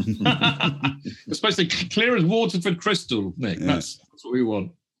you. It's supposed to be clear as Waterford crystal, Nick. Yeah. That's what we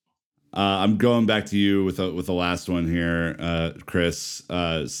want. I'm going back to you with the last one here, Chris.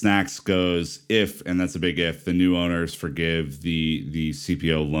 Snacks goes, if, and that's a big if, the new owners forgive the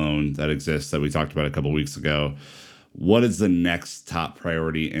CPO loan that exists that we talked about a couple weeks ago. What is the next top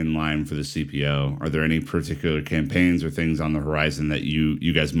priority in line for the CPO? Are there any particular campaigns or things on the horizon that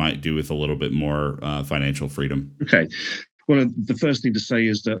you guys might do with a little bit more financial freedom? Okay. Well, the first thing to say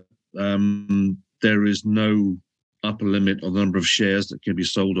is that there is no upper limit on the number of shares that can be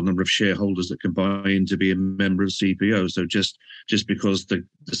sold, or number of shareholders that can buy in to be a member of CPO. So just because the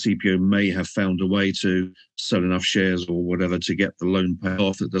CPO may have found a way to sell enough shares or whatever to get the loan paid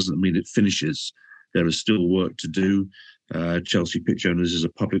off, that doesn't mean it finishes. There is still work to do. Chelsea Pitch Owners is a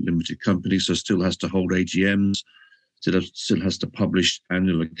public limited company, so still has to hold AGMs, still has to publish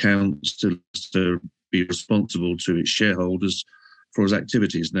annual accounts, still has to be responsible to its shareholders for its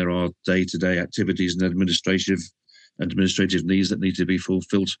activities. And there are day-to-day activities and administrative needs that need to be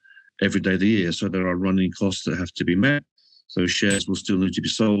fulfilled every day of the year. So there are running costs that have to be met. So shares will still need to be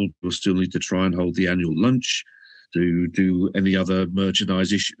sold. We'll still need to try and hold the annual lunch, to do any other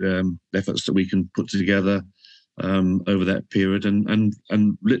merchandise efforts that we can put together over that period, and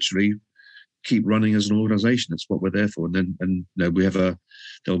literally keep running as an organisation. That's what we're there for. And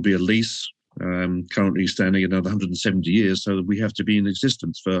there'll be a lease currently standing another 170 years, so we have to be in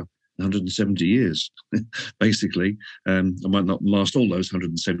existence for 170 years, basically. I might not last all those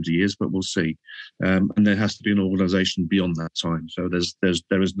 170 years, but we'll see. And there has to be an organisation beyond that time. So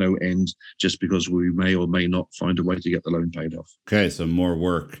there is no end just because we may or may not find a way to get the loan paid off. Okay, so more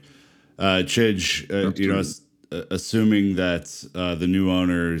work. Chidge, assuming that the new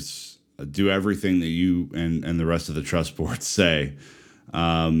owners do everything that you and the rest of the trust board say,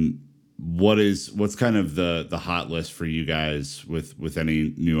 what's kind of the hot list for you guys with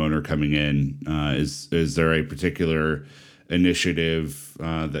any new owner coming in? Is there a particular initiative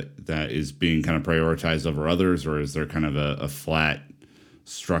that is being kind of prioritized over others, or is there kind of a flat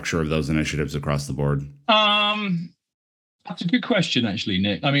structure of those initiatives across the board? That's a good question, actually,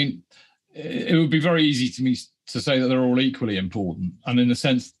 Nick. I mean, it would be very easy to me to say that they're all equally important, and in a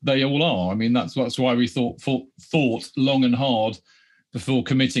sense, they all are. I mean, that's why we thought long and hard before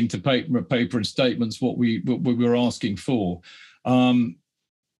committing to paper and statements what we were asking for.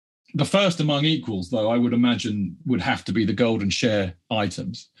 The first among equals, though, I would imagine would have to be the golden share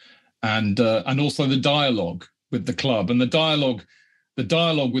items, and also the dialogue with the club. And the dialogue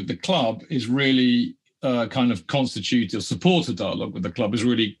with the club is really kind of constituted, or supporter dialogue with the club is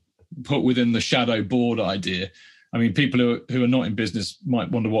really put within the shadow board idea. I mean, people who are not in business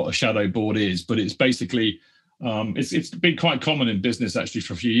might wonder what a shadow board is, but it's basically it's been quite common in business actually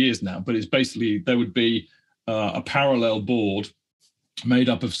for a few years now. But it's basically there would be a parallel board made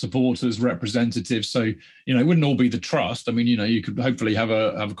up of supporters, representatives. So, you know, it wouldn't all be the trust. I mean, you know, you could hopefully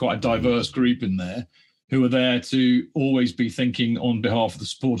have quite a diverse group in there who are there to always be thinking on behalf of the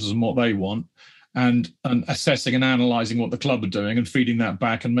supporters and what they want, and assessing and analysing what the club are doing and feeding that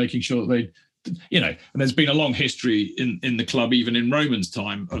back and making sure that they, you know, and there's been a long history in the club, even in Roman's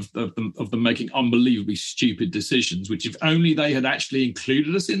time, of them making unbelievably stupid decisions, which if only they had actually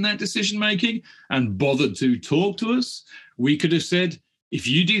included us in that decision making and bothered to talk to us, we could have said, if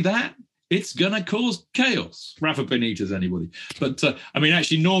you do that, it's going to cause chaos. Rafa Benitez, anybody. But I mean,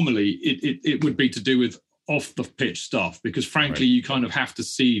 actually, normally it would be to do with off the pitch stuff, because frankly, you kind of have to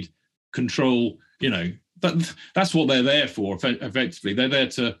cede control. You know, that's what they're there for. Effectively, they're there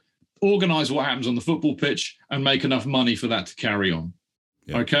to organise what happens on the football pitch and make enough money for that to carry on.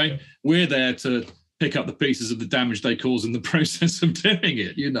 Yeah. Okay, we're there to pick up the pieces of the damage they cause in the process of doing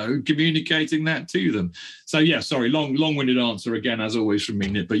it, you know, communicating that to them. So, yeah, sorry, long-winded answer again, as always from me,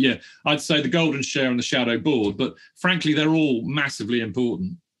 Nick. But, yeah, I'd say the golden share and the shadow board. But, frankly, they're all massively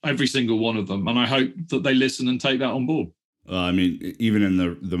important, every single one of them. And I hope that they listen and take that on board. Well, I mean, even in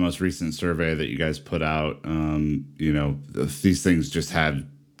the most recent survey that you guys put out, you know, these things just had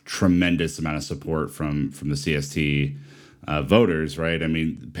tremendous amount of support from the CST voters, right? I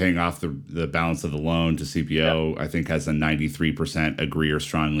mean, paying off the balance of the loan to CPO, I think has a 93% agree or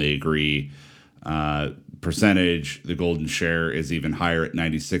strongly agree percentage. The golden share is even higher at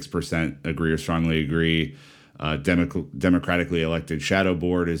 96% agree or strongly agree. Democratically elected shadow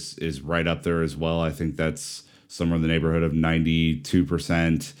board is right up there as well. I think that's somewhere in the neighborhood of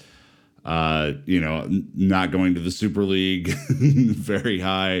 92%. You know, not going to the Super League, very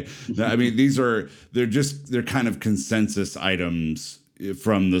high. I mean, they're kind of consensus items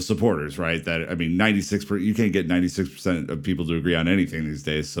from the supporters, right? That, I mean, 96%, you can't get 96% of people to agree on anything these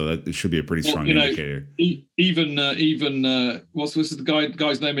days. So that it should be a pretty strong indicator. Even what's the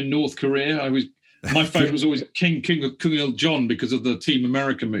guy's name in North Korea? My favourite was always King Il Jong because of the Team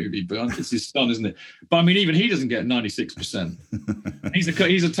America movie, but it's his son, isn't it? But I mean, even he doesn't get 96%. He's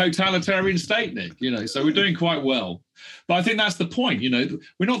a totalitarian state, Nick. You know, so we're doing quite well. But I think that's the point. You know,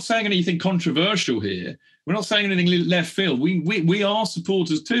 we're not saying anything controversial here. We're not saying anything left field. We are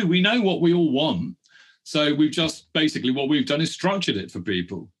supporters too. We know what we all want. So we've just basically what we've done is structured it for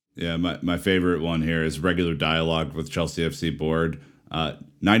people. Yeah, my favorite one here is regular dialogue with Chelsea FC board.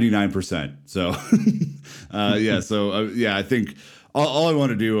 99%. So, I think all I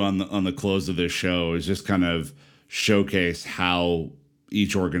want to do on the close of this show is just kind of showcase how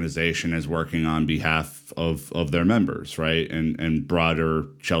each organization is working on behalf of their members, right? And broader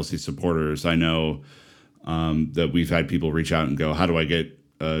Chelsea supporters. I know that we've had people reach out and go, how do I get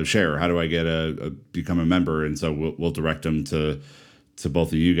a share? How do I get become a member? And so we'll direct them to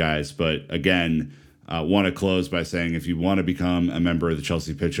both of you guys. But again, want to close by saying if you want to become a member of the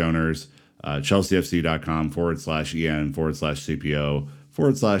Chelsea Pitch Owners,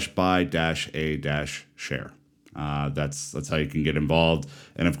 chelseafc.com/en/cpo/buy-a-share. That's how you can get involved.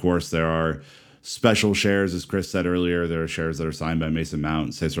 And of course, there are special shares, as Chris said earlier. There are shares that are signed by Mason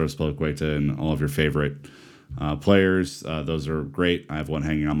Mount, Cesar Azpilicueta, and all of your favorite players. Those are great. I have one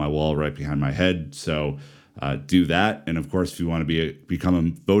hanging on my wall right behind my head. So do that. And of course, if you want to become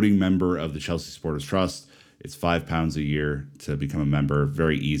a voting member of the Chelsea Supporters Trust, it's £5 a year to become a member.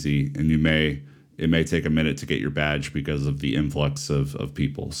 Very easy. And it may take a minute to get your badge because of the influx of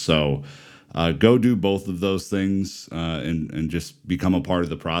people. So go do both of those things and just become a part of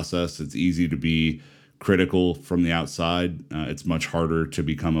the process. It's easy to be critical from the outside. It's much harder to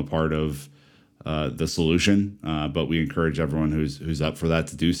become a part of the solution, but we encourage everyone who's up for that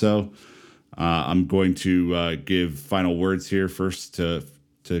to do so. I'm going to give final words here first to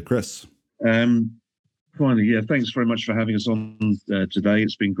Chris. Finally, yeah, thanks very much for having us on today.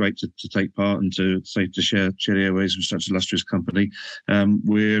 It's been great to take part and to share the airways with such an illustrious company.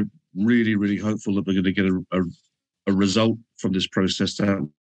 We're really, really hopeful that we're going to get a result from this process that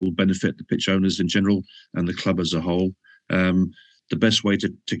will benefit the pitch owners in general and the club as a whole. The best way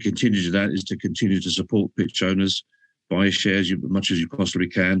to continue to that is to continue to support pitch owners, buy shares as much as you possibly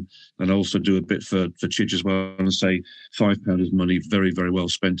can, and also do a bit for Chidge as well, and say £5 is money very, very well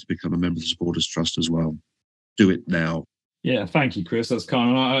spent to become a member of the Supporters Trust as well. Do it now. Yeah, thank you, Chris. That's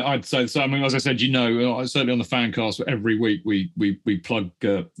kind. I'd say so. I mean, as I said, certainly on the Fancast, every week we plug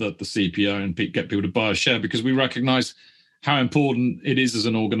the CPO and get people to buy a share because we recognise how important it is as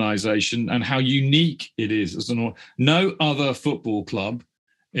an organisation and how unique it is as no other football club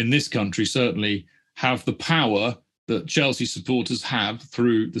in this country certainly have the power that Chelsea supporters have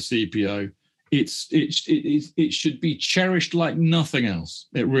through the CPO. It should be cherished like nothing else.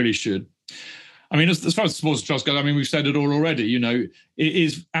 It really should. I mean, as far as the Supporters Trust goes, I mean, we've said it all already. It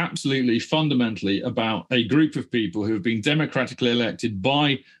is absolutely fundamentally about a group of people who have been democratically elected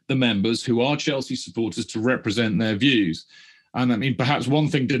by the members who are Chelsea supporters to represent their views. And I mean, perhaps one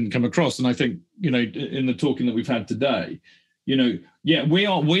thing didn't come across, and I think, in the talking that we've had today, we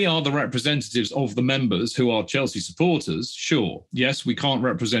are the representatives of the members who are Chelsea supporters. Sure, yes, we can't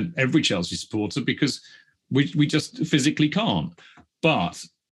represent every Chelsea supporter because we just physically can't. But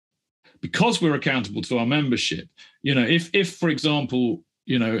because we're accountable to our membership, if for example,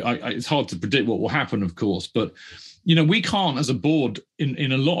 it's hard to predict what will happen, of course, but we can't, as a board,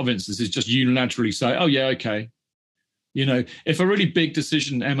 in a lot of instances, just unilaterally say, oh yeah, okay. If a really big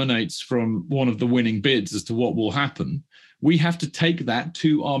decision emanates from one of the winning bids as to what will happen, we have to take that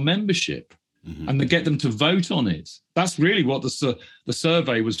to our membership and to get them to vote on it. That's really what the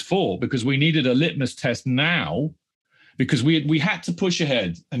survey was for, because we needed a litmus test now, because we had to push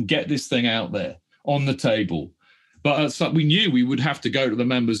ahead and get this thing out there on the table. But we knew we would have to go to the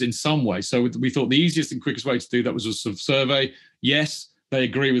members in some way. So we thought the easiest and quickest way to do that was a sort of survey. Yes, they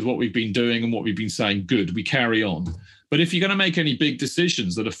agree with what we've been doing and what we've been saying. Good, we carry on. But if you're going to make any big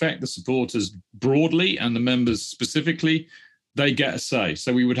decisions that affect the supporters broadly and the members specifically, they get a say.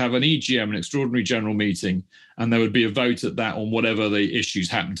 So we would have an EGM, an extraordinary general meeting, and there would be a vote at that on whatever the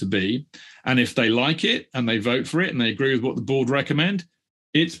issues happen to be. And if they like it and they vote for it and they agree with what the board recommend,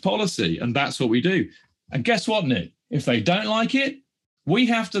 it's policy. And that's what we do. And guess what, Nick? If they don't like it, we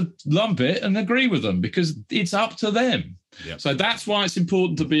have to lump it and agree with them because it's up to them. Yep. So that's why it's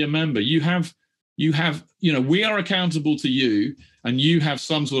important to be a member. You have, we are accountable to you, and you have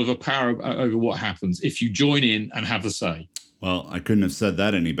some sort of a power over what happens if you join in and have a say. Well, I couldn't have said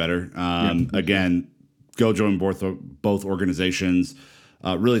that any better. Again, go join both organizations.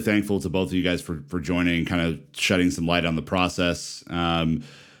 Really thankful to both of you guys for joining, kind of shedding some light on the process.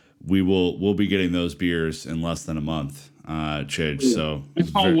 We'll be getting those beers in less than a month, Chidge. So I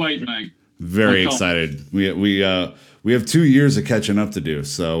can't wait, mate. Very excited. We have 2 years of catching up to do,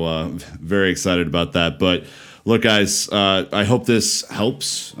 so very excited about that. But look, guys, I hope this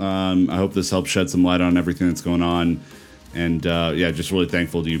helps. I hope this helps shed some light on everything that's going on. And just really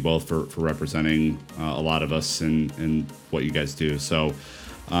thankful to you both for representing a lot of us and what you guys do. So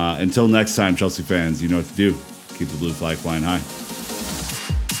until next time, Chelsea fans, you know what to do. Keep the blue flag flying high.